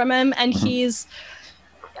seen from him, and he's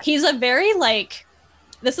a very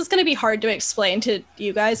this is going to be hard to explain to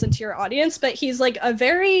you guys and to your audience, but he's a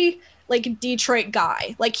very Detroit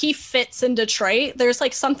guy. He fits in Detroit. There's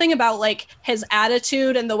something about his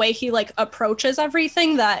attitude and the way he approaches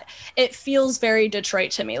everything that it feels very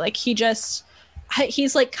Detroit to me. He's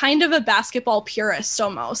kind of a basketball purist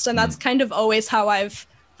almost, and that's kind of always how I've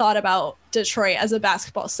thought about Detroit as a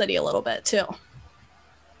basketball city a little bit too.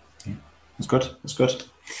 Yeah, that's good.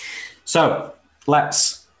 So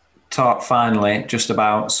let's talk finally just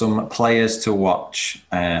about some players to watch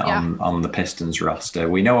on the Pistons roster.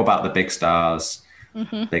 We know about the big stars.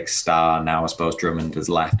 Big star now, I suppose Drummond has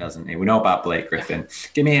left, hasn't he? We know about Blake Griffin.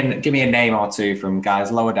 Give me a name or two from guys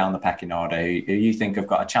lower down the pecking order who you think have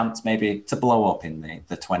got a chance maybe to blow up in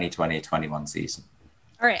the 2020-21 season.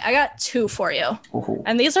 All right, I got two for you. Ooh.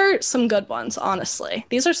 And these are some good ones, honestly.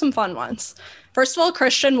 These are some fun ones. First of all,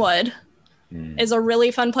 Christian Wood is a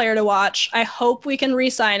really fun player to watch. I hope we can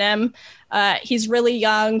re-sign him. He's really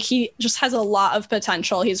young. He just has a lot of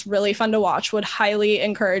potential. He's really fun to watch. Would highly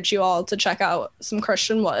encourage you all to check out some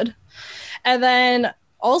Christian Wood. And then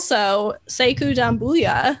also, Sekou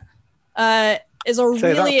Doumbouya is a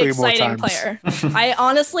really exciting player. I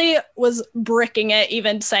honestly was bricking it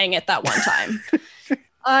even saying it that one time.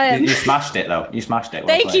 You smashed it though. You smashed it.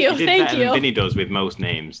 Thank you. He did better than Vinny does with most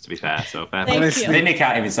names, to be fair. So fair. Vinny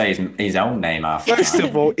can't even say his own name after. First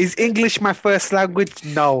of all, is English my first language?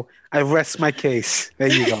 No. I rest my case. There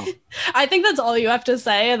you go. I think that's all you have to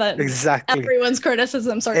say. That exactly everyone's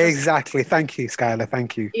criticisms are exactly. Thank you, Skylar.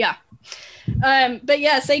 Thank you. Yeah. But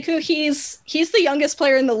yeah, Sekou, he's the youngest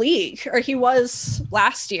player in the league, or he was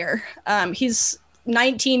last year. He's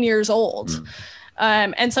 19 years old.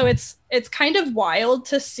 And so it's kind of wild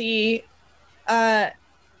to see, what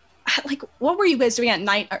were you guys doing at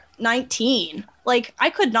 19? I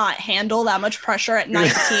could not handle that much pressure at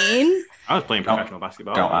 19. I was playing professional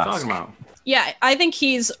basketball. What are you talking about? Yeah, I think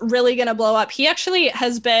he's really going to blow up. He actually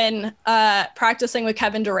has been practicing with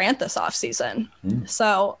Kevin Durant this offseason.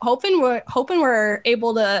 So hoping we're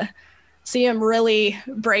able to see him really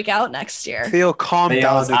break out next year. Theo, calm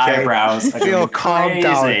down. Okay? Eyebrows. Theo, calm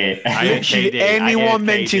down. Anyone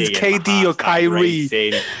mentions KD or Kyrie.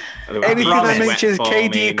 Anything that mentions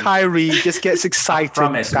KD or Kyrie just gets excited.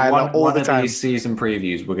 Promise, one of these season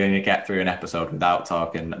previews, we're going to get through an episode without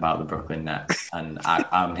talking about the Brooklyn Nets, and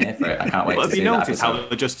I'm here for it. I can't wait to see that episode. Have you noticed how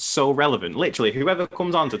they're just so relevant? Literally, whoever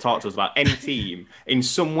comes on to talk to us about any team in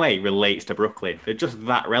some way relates to Brooklyn. They're just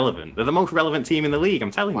that relevant. They're the most relevant team in the league,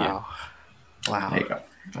 I'm telling you. Wow. There you go.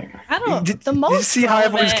 I don't. Did you see how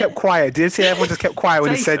everyone just kept quiet? Did you see everyone just kept quiet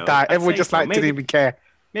when he said that? Everyone just didn't even care.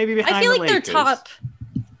 Maybe behind I feel like Lakers. they're top.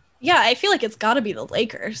 Yeah, I feel like it's got to be the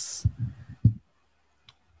Lakers.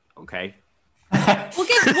 Okay. We'll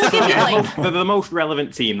give you They're the most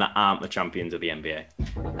relevant team that aren't the champions of the NBA.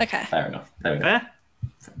 Okay. Fair enough. There we go. Fair?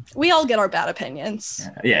 We all get our bad opinions.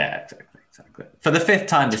 Yeah, exactly. For the fifth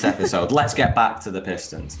time this episode, let's get back to the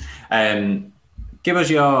Pistons. Give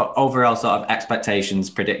us your overall sort of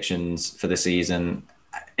expectations, predictions for the season.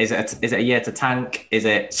 Is it a year to tank? Is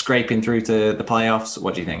it scraping through to the playoffs?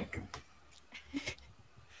 What do you think?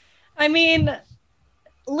 I mean,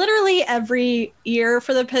 literally every year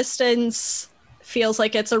for the Pistons feels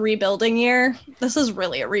like it's a rebuilding year. This is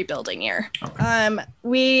really a rebuilding year.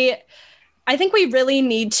 Okay. I think we really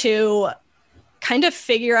need to kind of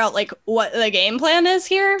figure out like what the game plan is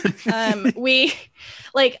here. We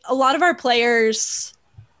like a lot of our players,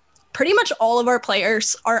 pretty much all of our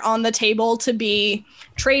players are on the table to be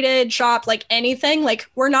traded, shopped, like anything. Like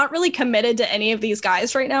we're not really committed to any of these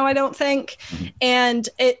guys right now, I don't think. And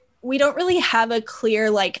we don't really have a clear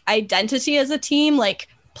like identity as a team, like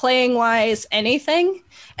playing wise, anything.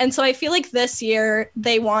 And so I feel like this year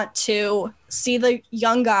they want to see the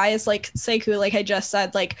young guys like Sekou, like I just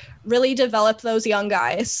said, like really develop those young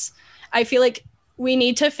guys. I feel like we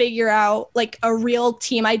need to figure out like a real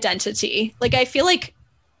team identity. Like I feel like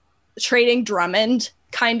trading Drummond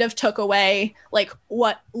kind of took away like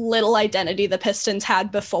what little identity the Pistons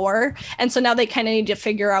had before. And so now they kind of need to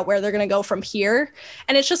figure out where they're going to go from here.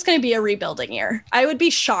 And it's just going to be a rebuilding year. I would be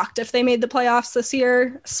shocked if they made the playoffs this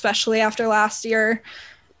year, especially after last year.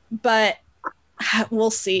 But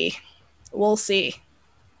we'll see. We'll see.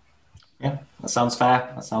 Yeah, that sounds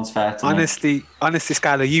fair. That sounds fair to me. Honestly,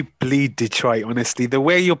 Skylar, you bleed Detroit, honestly. The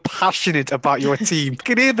way you're passionate about your team. You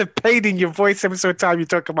can hear the pain in your voice every single time you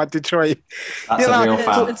talk about Detroit. That's a real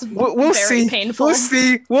fan. It's We'll very see. painful. We'll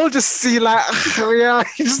see. We'll just see, like, yeah.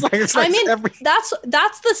 It's like, I mean, that's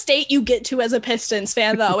the state you get to as a Pistons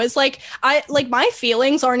fan, though. Is like my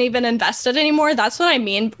feelings aren't even invested anymore. That's what I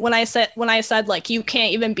mean when I said like you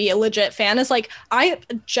can't even be a legit fan. Is like I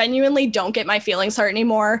genuinely don't get my feelings hurt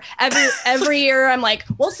anymore. Every year I'm like,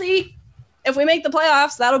 we'll see if we make the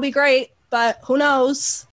playoffs. That'll be great, but who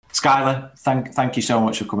knows? Skylar, thank you so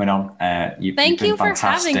much for coming on. You've Thank been you for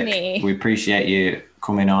fantastic. having me. We appreciate you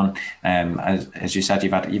coming on. As you said,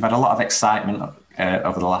 you've had a lot of excitement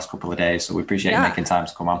over the last couple of days, so we appreciate you making time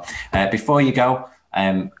to come on. Before you go,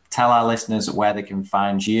 tell our listeners where they can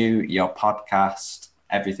find you, your podcast,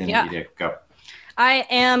 everything that you do. Go. I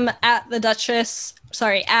am at Duchess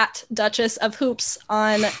of Hoops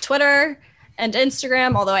on Twitter and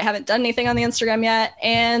Instagram, although I haven't done anything on the Instagram yet.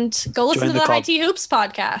 And go listen to the High Tea Hoops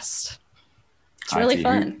podcast. It's really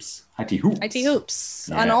fun. High Tea Hoops. High Tea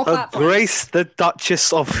Hoops on all platforms. Grace the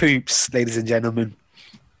Duchess of Hoops, ladies and gentlemen.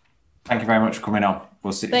 Thank you very much for coming on.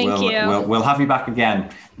 We'll see. Thank you. We'll have you back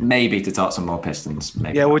again, maybe to talk some more Pistons.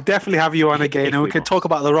 Maybe. Yeah, we'll definitely have you on again, and we can talk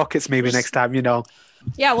about the Rockets maybe next time. You know.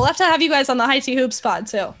 Yeah, we'll have to have you guys on the High Tea Hoops pod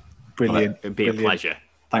too. Brilliant. It'd be a pleasure.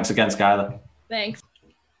 Thanks again, Skylar. Thanks.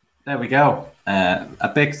 There we go.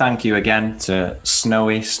 A big thank you again to Snow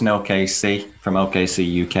KC from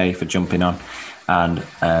OKC UK for jumping on, and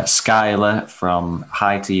Skylar from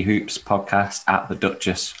High Tea Hoops podcast at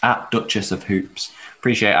Duchess of Hoops.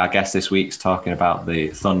 Appreciate our guest this week's talking about the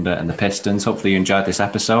Thunder and the Pistons. Hopefully you enjoyed this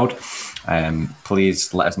episode.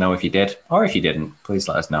 Please let us know if you did, or if you didn't, please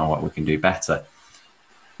let us know what we can do better.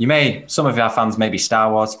 Some of our fans may be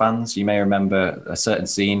Star Wars fans. You may remember a certain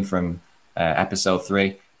scene from episode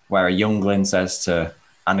 3 where a youngling says to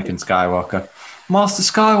Anakin Skywalker, "Master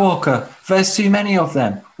Skywalker, there's too many of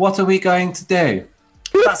them. What are we going to do?"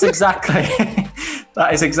 That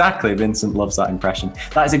is exactly, Vincent loves that impression.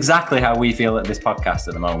 That is exactly how we feel at this podcast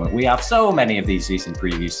at the moment. We have so many of these season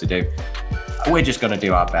previews to do. We're just going to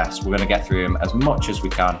do our best. We're going to get through them as much as we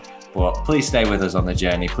can. But please stay with us on the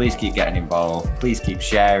journey. Please keep getting involved. Please keep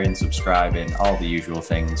sharing, subscribing, all the usual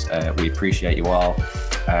things. We appreciate you all.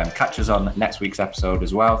 Catch us on next week's episode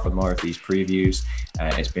as well for more of these previews.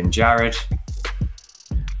 It's been Jared.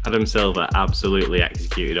 Adam Silver absolutely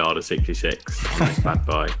executed Order 66 on this bad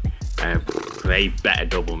boy. They better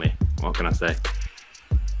double me. What can I say?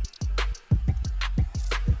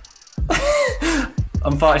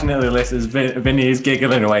 Unfortunately, listeners, Vinny is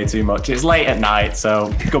giggling away too much. It's late at night,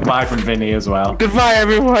 so goodbye from Vinny as well. Goodbye,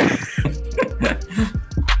 everyone.